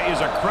young guy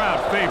is a crowd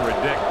favorite,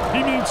 Dick.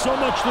 He means so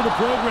much to the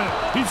program.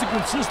 He's a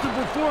consistent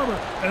performer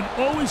and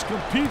always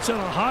competes at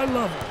a high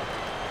level.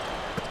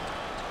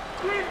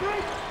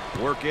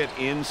 Work it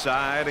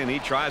inside, and he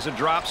tries a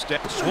drop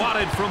step.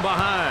 Swatted from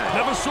behind.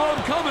 Never saw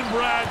him coming,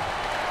 Brad.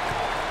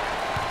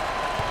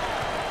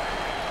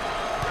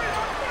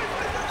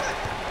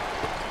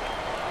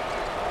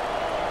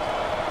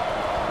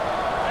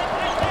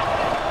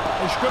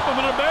 They strip him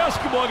in a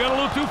basketball. Got a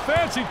little too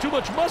fancy. Too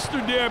much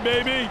mustard there,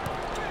 baby.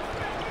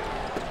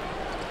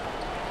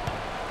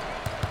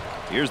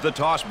 Here's the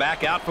toss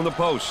back out from the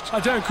post.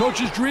 I tell you,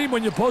 coach's dream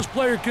when your post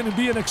player can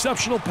be an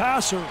exceptional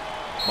passer.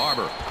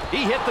 Barber.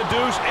 He hit the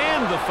deuce,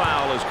 and the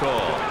foul is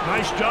called.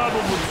 Nice job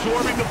of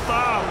absorbing the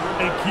foul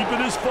and keeping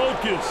his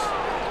focus.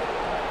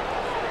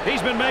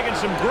 He's been making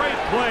some great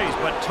plays,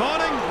 but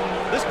taunting,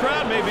 this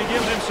crowd may be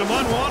giving him some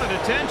unwanted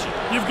attention.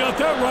 You've got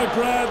that right,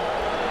 Brad.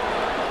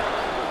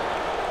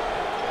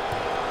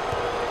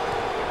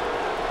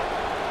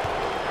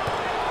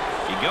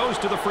 He goes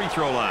to the free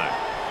throw line.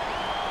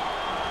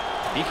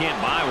 He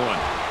can't buy one.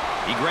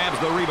 He grabs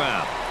the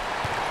rebound.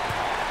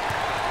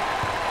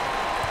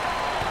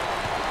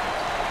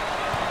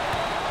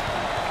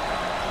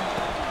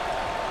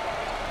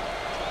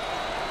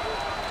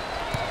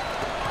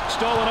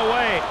 Stolen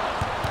away.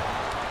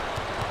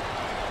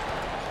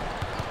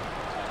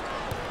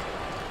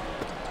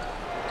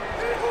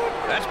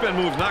 That spin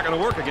move's not going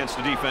to work against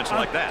a defense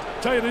like that.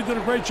 I tell you, they did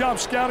a great job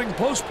scouting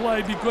post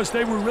play because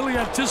they were really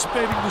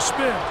anticipating the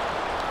spin.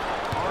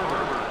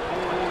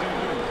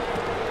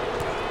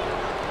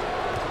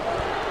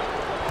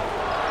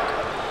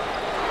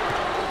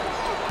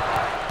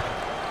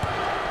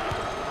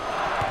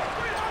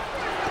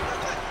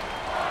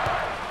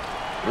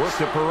 Work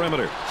the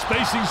perimeter.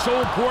 Spacing so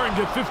important.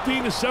 Get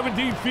 15 to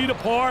 17 feet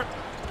apart.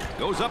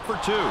 Goes up for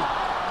 2.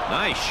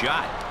 Nice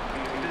shot.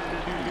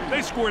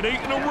 They scored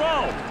 8 in a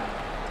row.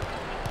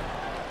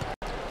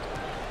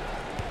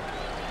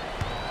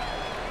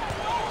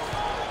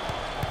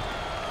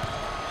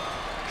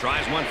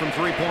 Tries one from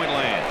three-point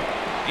land.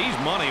 He's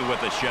money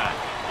with the shot.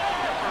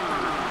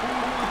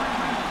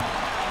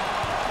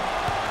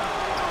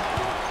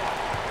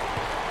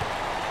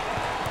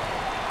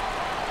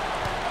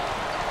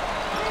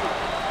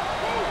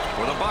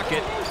 For the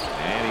bucket.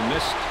 And he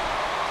missed.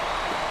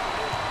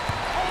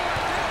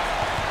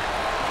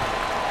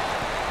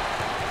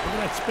 Look at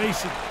that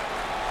spacing.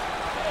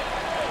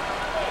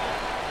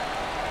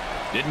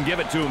 Didn't give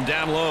it to him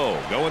down low.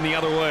 Going the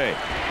other way.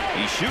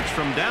 He shoots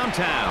from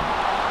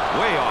downtown.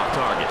 Way off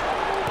target.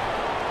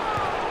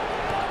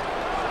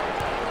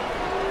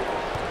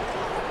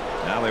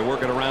 Now they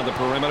work it around the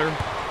perimeter.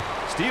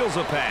 Steals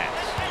a pass.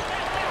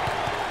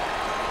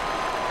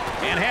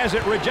 And has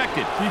it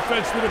rejected.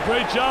 Defense did a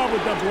great job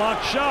with that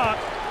blocked shot.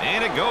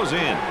 And it goes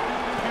in.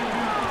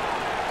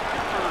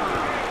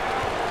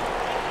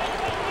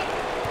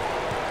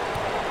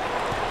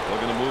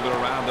 Looking to move it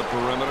around the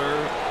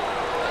perimeter.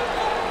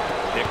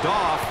 Picked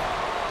off.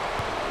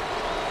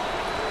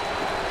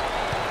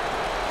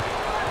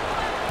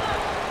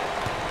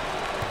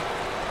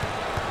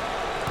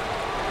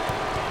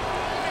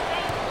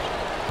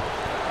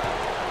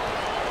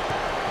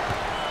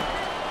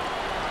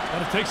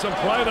 Got to take some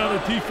pride on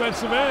the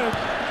defensive end.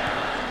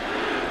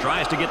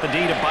 Tries to get the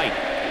D to bite.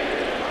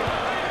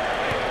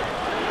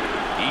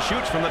 He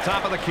shoots from the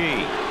top of the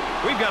key.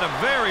 We've got a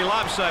very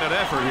lopsided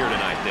effort here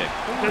tonight, Dick.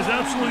 There's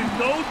absolutely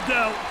no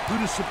doubt who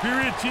the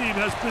superior team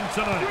has been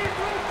tonight.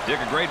 Dick,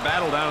 a great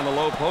battle down in the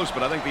low post,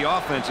 but I think the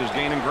offense is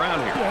gaining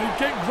ground here. Yeah, he's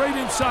getting great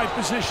inside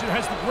position,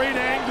 has the great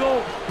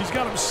angle. He's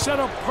got him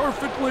set up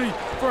perfectly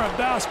for a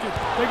basket.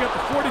 They got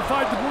the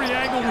 45-degree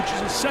angle, which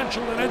is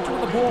essential in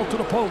entering the ball to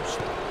the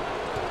post.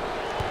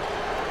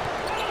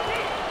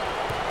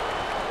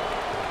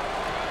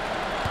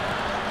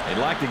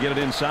 They'd like to get it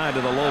inside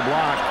to the low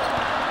block.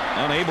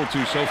 Unable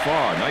to so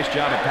far. Nice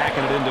job of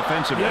packing it in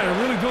defensively. Yeah,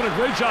 they're really doing a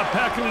great job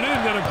packing it in.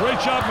 Did a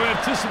great job of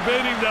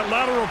anticipating that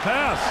lateral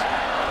pass.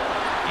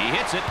 He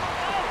hits it.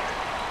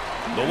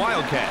 The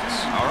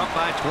Wildcats are up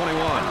by 21.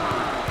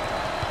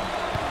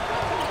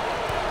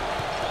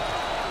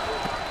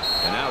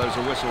 And now there's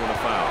a whistle and a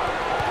foul.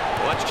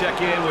 Well, let's check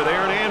in with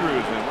Erin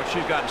Andrews and what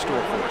she's got in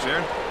store for us,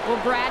 Erin.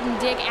 Well, Brad and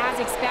Dick, as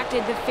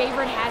expected, the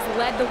favorite has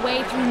led the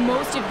way through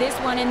most of this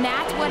one, and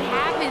that's what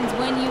happens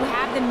when you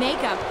have the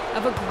makeup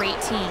of a great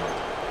team.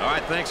 All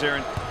right, thanks,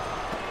 Erin.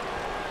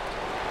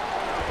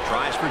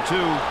 Tries for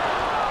two.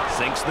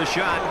 Sinks the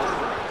shot.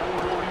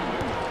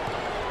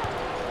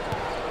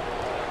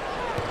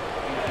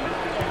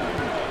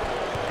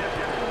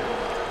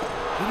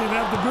 He didn't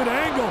have the good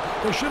angle.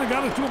 They should have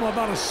got it to him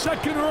about a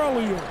second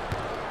earlier.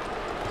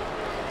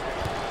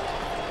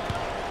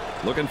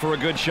 Looking for a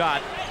good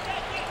shot.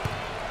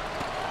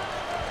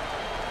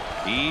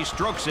 He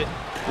strokes it.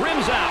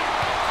 Rims out.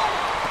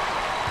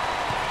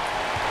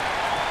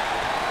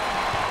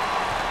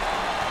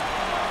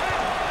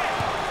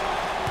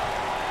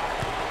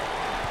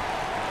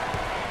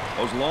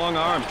 Those long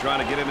arms trying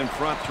to get it in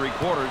front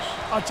three-quarters.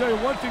 I'll tell you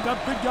one thing,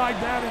 that big guy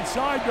down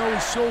inside, though,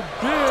 is so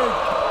big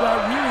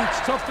that really it's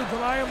tough to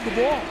deny him the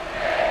ball.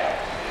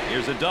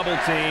 Here's a double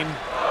team.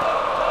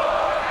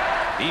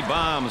 He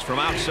bombs from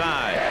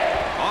outside.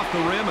 Off the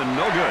rim and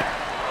no good.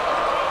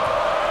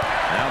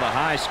 Now the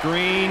high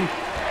screen.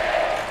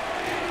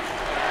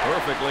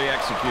 Perfectly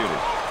executed.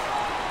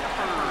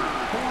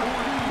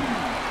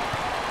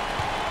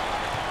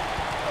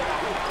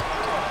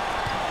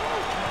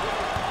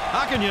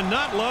 How can you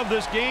not love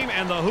this game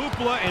and the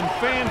hoopla and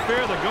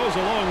fanfare that goes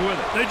along with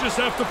it? They just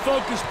have to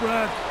focus,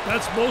 Brad.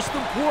 That's most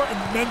important,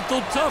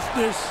 mental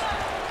toughness.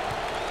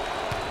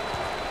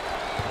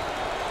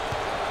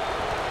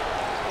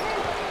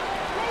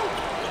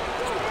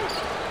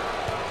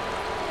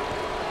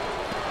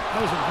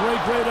 That was a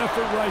great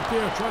effort right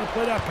there, trying to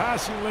play that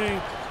passing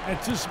lane.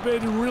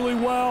 Anticipated really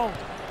well.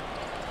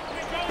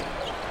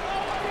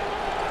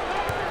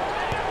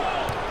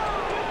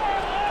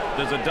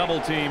 There's a double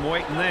team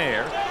waiting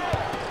there.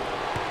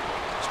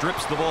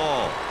 Strips the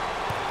ball.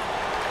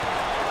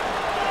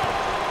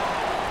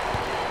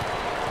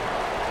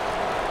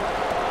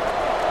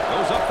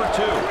 Goes up for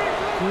two.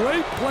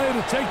 Great play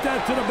to take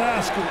that to the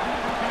basket.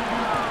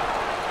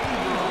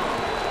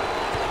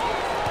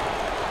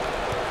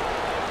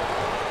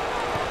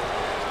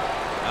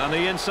 On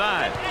the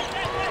inside.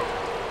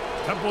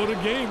 Tempo of the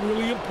game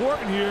really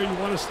important here. You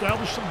want to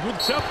establish some good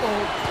tempo.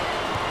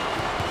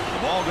 The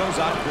ball goes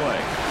out of play.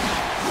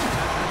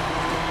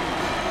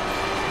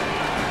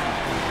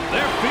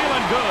 They're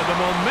feeling good. The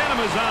momentum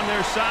is on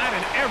their side,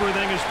 and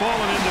everything is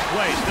falling into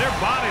place. Their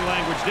body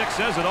language, Dick,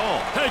 says it all.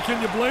 Hey,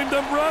 can you blame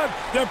them, Brad?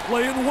 They're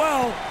playing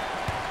well.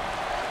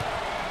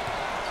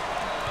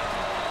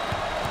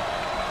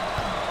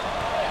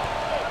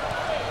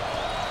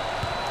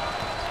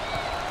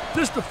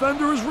 This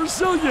defender is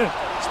resilient,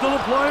 still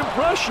applying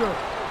pressure.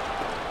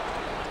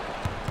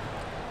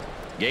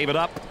 Gave it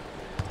up.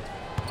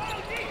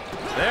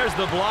 There's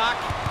the block.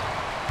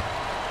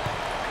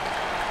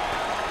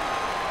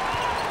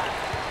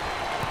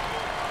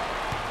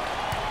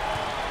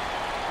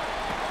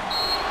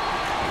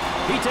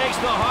 He takes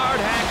the hard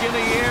hack in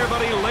the air,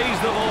 but he lays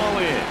the ball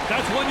in.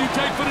 That's one you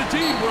take for the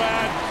team,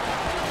 Brad.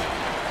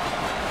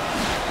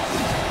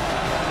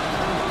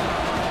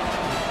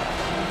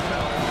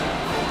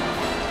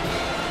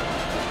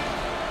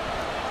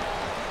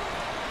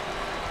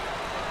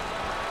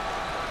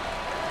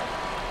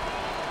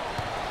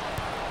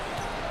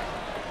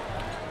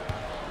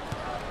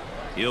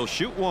 He'll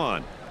shoot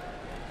one.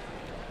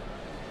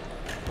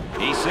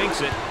 He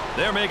sinks it.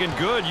 They're making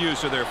good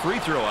use of their free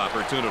throw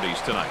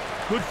opportunities tonight.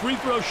 Good free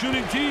throw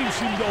shooting teams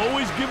seem to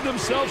always give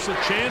themselves a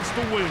chance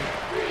to win.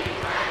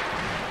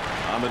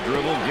 On the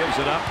dribble, gives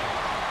it up.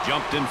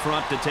 Jumped in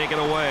front to take it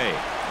away.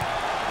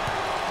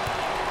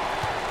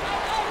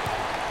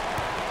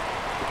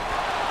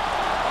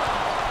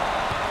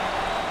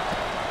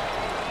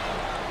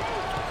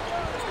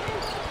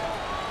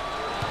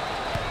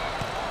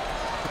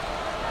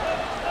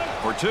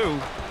 For two,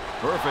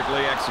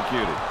 perfectly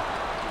executed.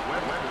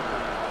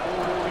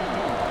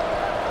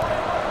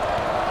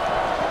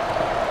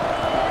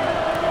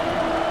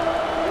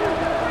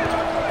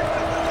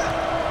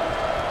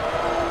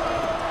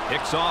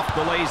 Picks off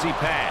the lazy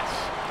pass.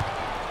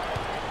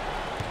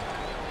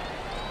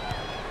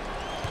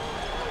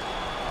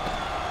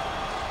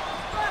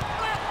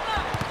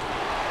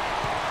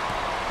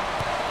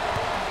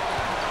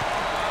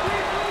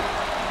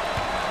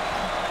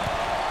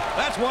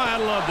 That's why I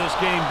love this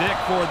game, Dick,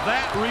 for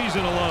that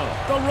reason alone.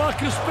 The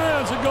Rutgers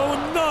fans are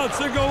going nuts.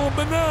 They're going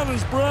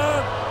bananas,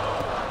 Brad.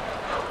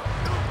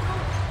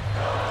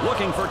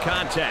 Looking for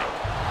contact.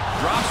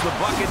 Drops the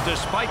bucket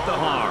despite the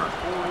harm.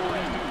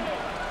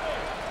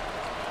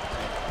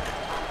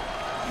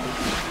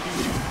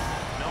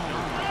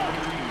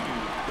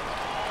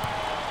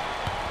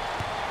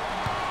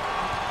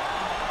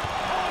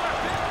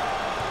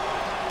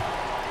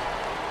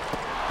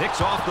 Picks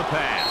off the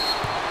pass.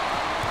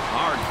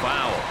 Hard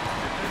foul.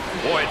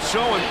 Boy, it's so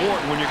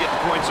important when you're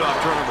getting points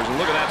off turnovers. And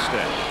look at that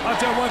stat. I'll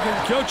tell you what, the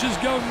coaches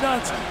go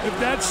nuts. If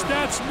that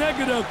stat's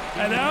negative,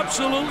 it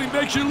absolutely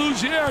makes you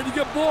lose your air and you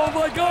get balled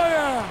like I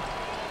am.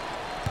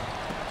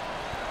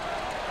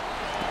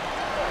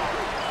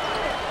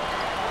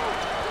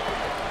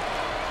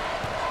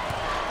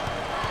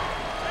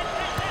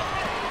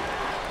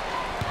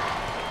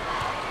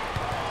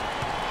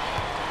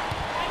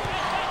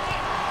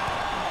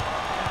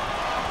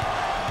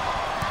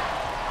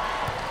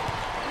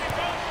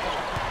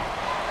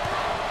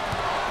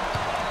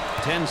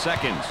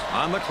 Seconds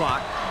on the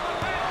clock.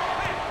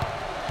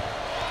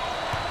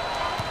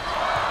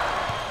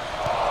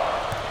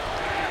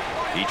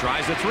 He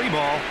tries the three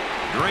ball,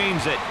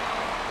 drains it.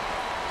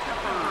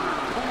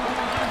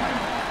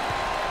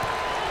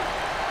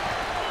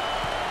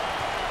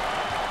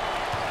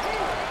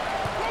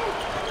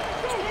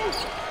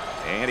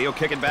 And he'll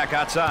kick it back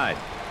outside.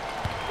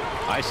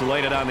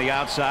 Isolated on the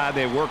outside,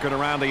 they work it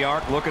around the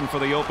arc, looking for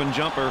the open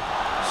jumper.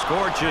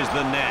 Scorches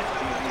the net.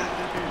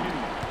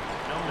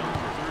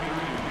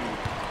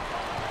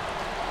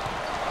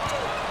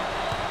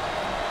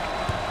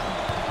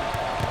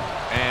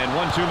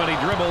 One too many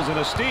dribbles and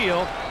a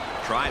steal.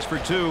 Tries for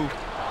two.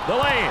 The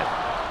lay-in.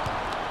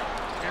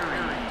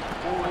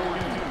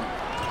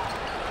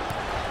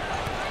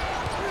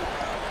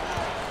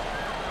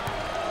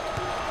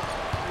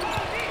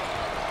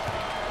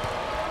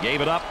 Gave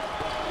it up.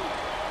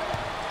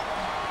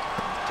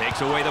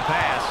 Takes away the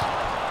pass.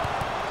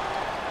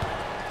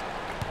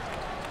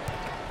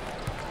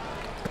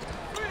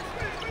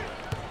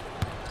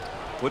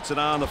 Puts it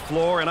on the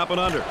floor and up and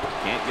under.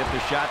 Can't get the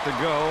shot to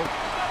go.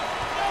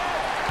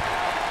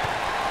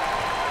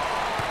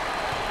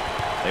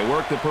 They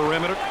work the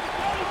perimeter.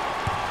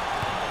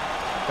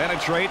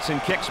 Penetrates and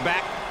kicks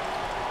back.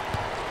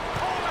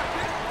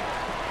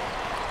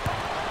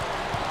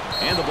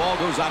 And the ball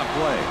goes out of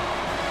play.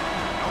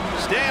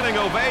 Standing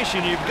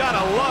ovation. You've got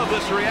to love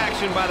this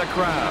reaction by the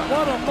crowd.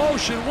 What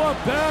emotion, what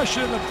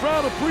passion. The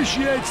crowd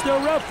appreciates their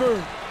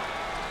effort.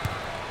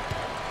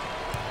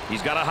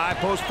 He's got a high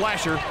post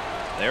flasher.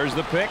 There's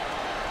the pick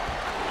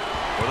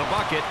for the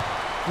bucket.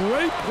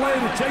 Great play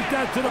to take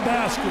that to the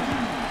basket.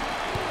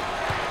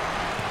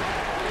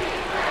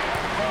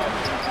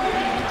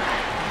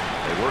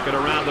 Working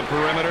around the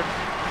perimeter.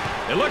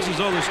 It looks as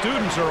though the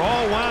students are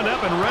all wound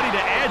up and ready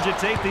to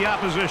agitate the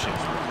opposition.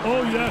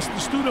 Oh, yes, the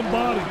student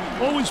body,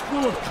 always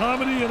full of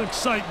comedy and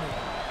excitement.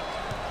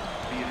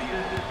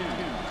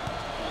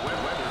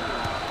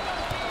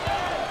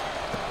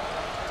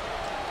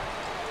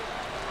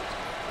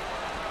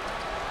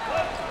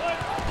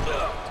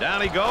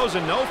 Down he goes,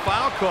 and no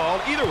foul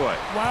called either way.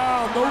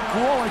 Wow, no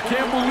call. I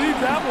can't believe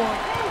that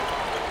one.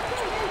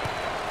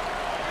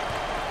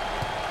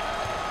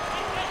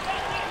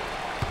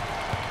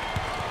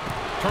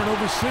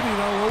 Turnover City,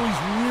 they'll always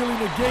really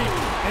negate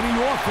any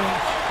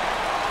offense.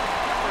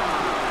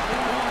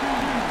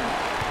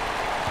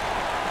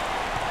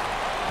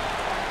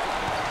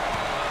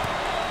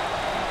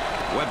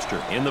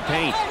 Webster in the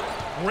paint.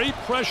 Great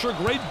pressure,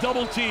 great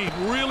double team,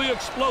 really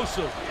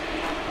explosive.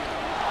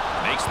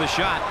 Makes the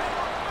shot.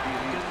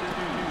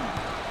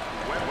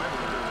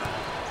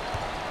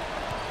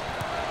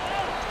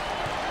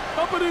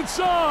 Drop it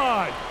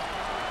inside.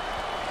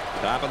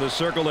 Top of the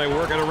circle, they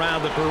work it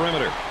around the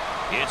perimeter.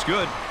 It's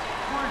good.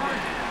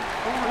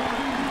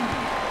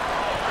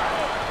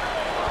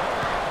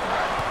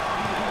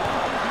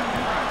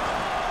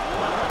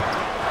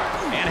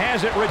 And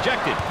has it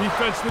rejected.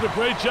 Defense did a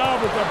great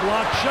job with that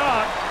blocked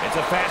shot. It's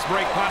a fast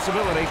break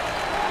possibility.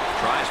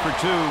 Tries for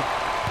two.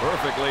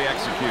 Perfectly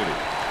executed.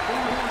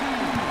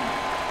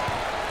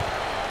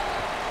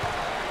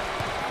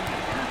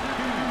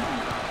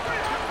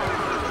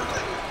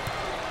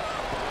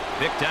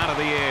 Picked out of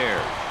the air.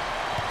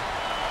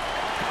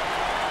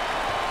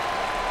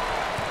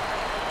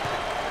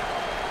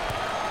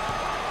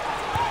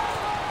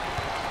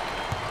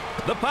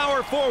 The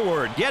power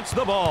forward gets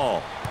the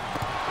ball.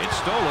 It's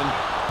stolen.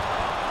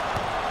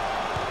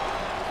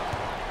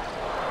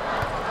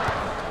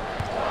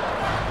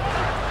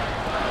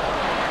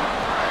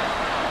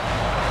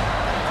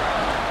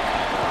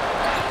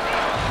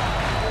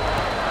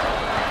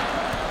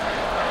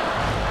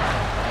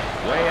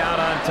 Way out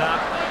on top.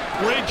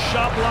 Great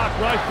shot block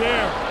right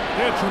there.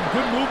 They had some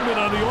good movement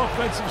on the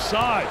offensive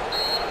side.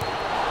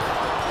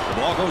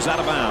 The ball goes out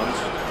of bounds.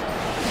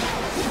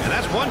 And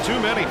that's one too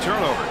many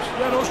turnovers.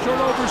 Yeah, those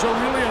turnovers are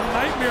really a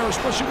nightmare,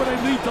 especially when they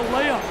lead to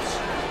layups.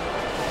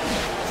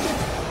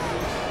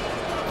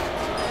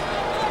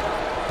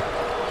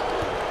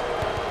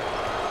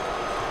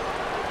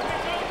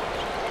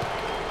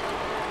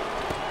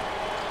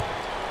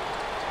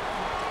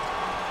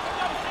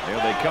 There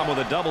they come with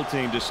a double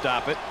team to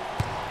stop it.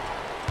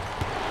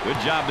 Good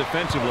job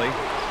defensively.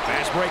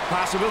 Fast break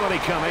possibility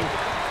coming.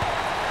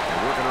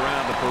 They're working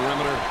around the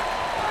perimeter.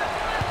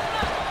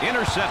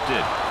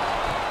 Intercepted.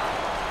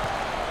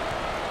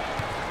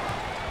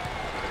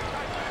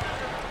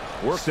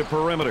 Work the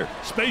perimeter.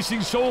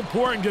 Spacing so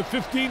important. Get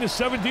 15 to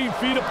 17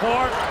 feet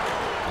apart.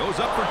 Goes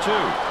up for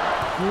two.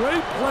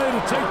 Great play to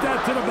take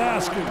that to the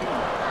basket.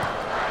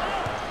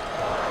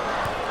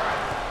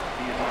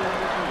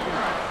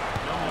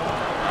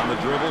 On the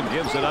dribble,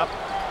 gives it up.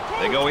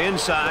 They go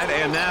inside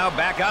and now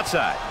back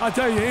outside. I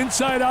tell you,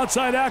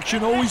 inside-outside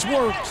action always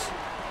works.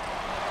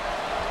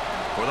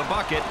 For the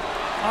bucket.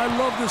 I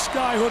love the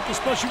sky hook,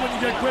 especially when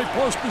you get great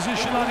post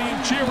position on the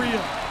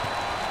interior.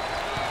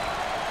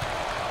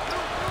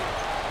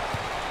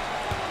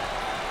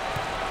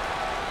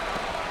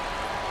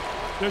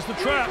 There's the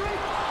trap.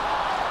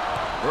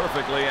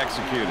 Perfectly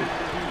executed.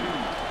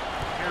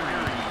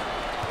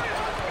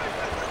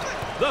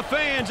 The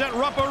fans at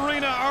Rupp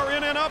Arena are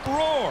in an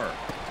uproar.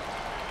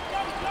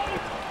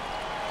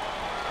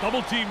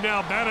 Double team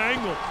now, bad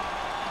angle.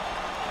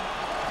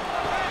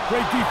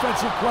 Great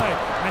defensive play.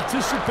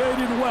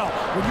 Anticipated well.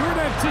 When you're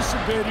an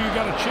anticipator, you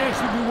got a chance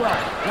to do well.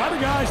 A lot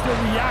of guys,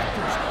 they're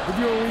reactors. If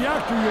you're a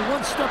reactor, you're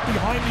one step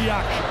behind the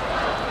action.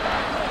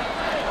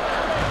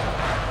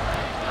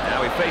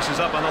 Now he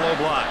faces up on the low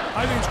block.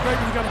 I think it's great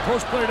when you got a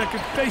post player that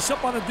can face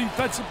up on a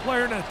defensive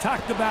player and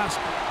attack the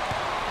basket.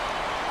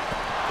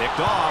 Picked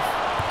off.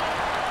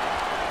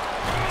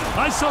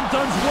 I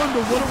sometimes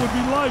wonder what it would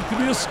be like to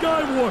be a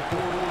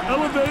Skywalker.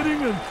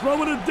 Elevating and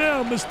throwing it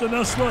down, Mr.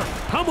 Nessler.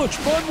 How much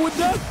fun would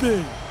that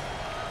be?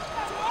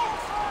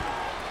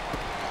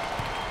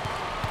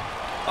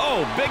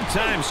 Oh,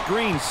 big-time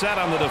screen set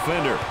on the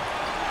defender.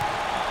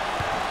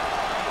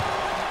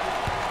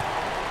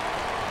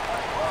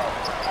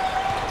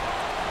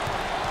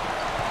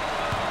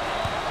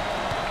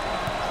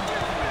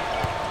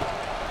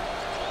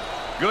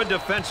 Good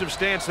defensive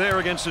stance there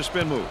against the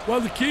spin move.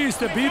 Well, the key is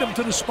to beat him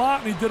to the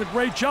spot, and he did a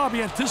great job.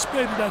 He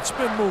anticipated that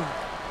spin move.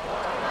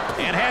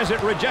 And has it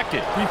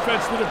rejected.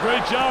 Defense did a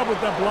great job with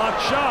that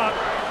blocked shot.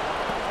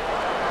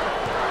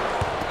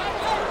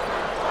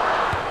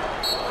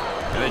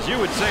 And as you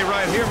would say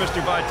right here,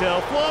 Mr. Vitale,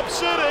 flop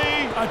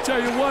city. I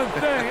tell you one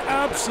thing,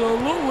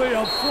 absolutely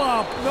a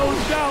flop. No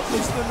doubt,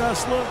 Mr.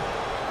 Nessler.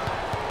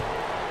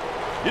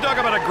 You talk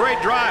about a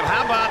great drive.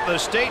 How about the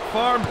State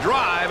Farm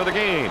drive of the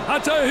game? I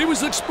tell you, he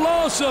was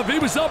explosive. He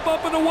was up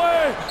and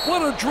away.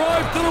 What a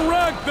drive to the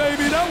rack,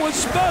 baby. That was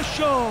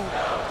special.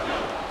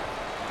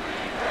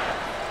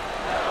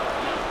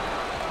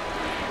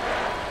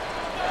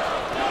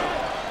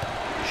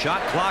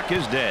 Shot clock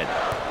is dead.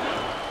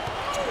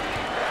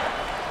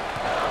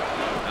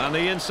 On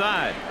the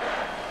inside.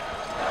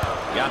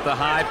 Got the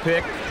high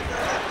pick.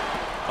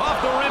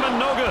 Off the rim and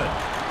no good.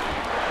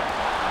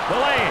 The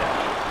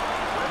lay-in.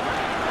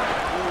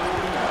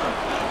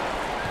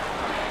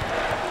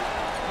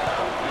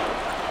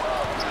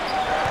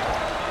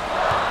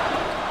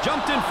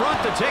 Jumped in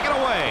front to take it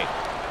away.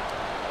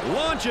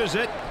 Launches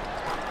it.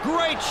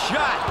 Great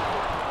shot.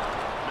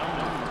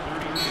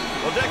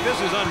 Well, Dick, this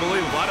is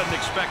unbelievable. I didn't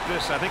expect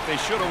this. I think they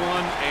should have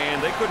won,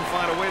 and they couldn't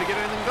find a way to get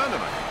anything done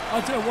tonight.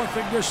 I'll tell you one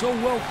thing. They're so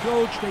well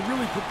coached. They're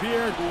really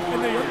prepared, and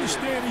they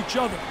understand each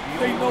other.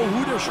 They know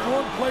who their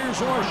strong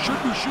players are,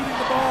 should be shooting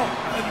the ball,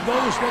 and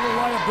those that are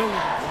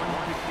liabilities.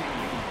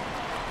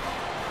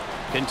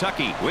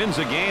 Kentucky wins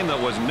a game that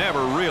was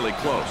never really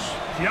close.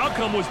 The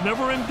outcome was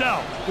never in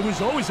doubt. It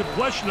was always a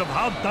question of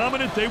how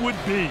dominant they would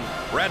be.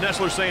 Brad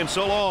Nessler saying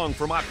so long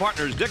for my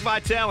partners Dick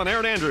Vitale and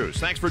Aaron Andrews.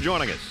 Thanks for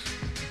joining us.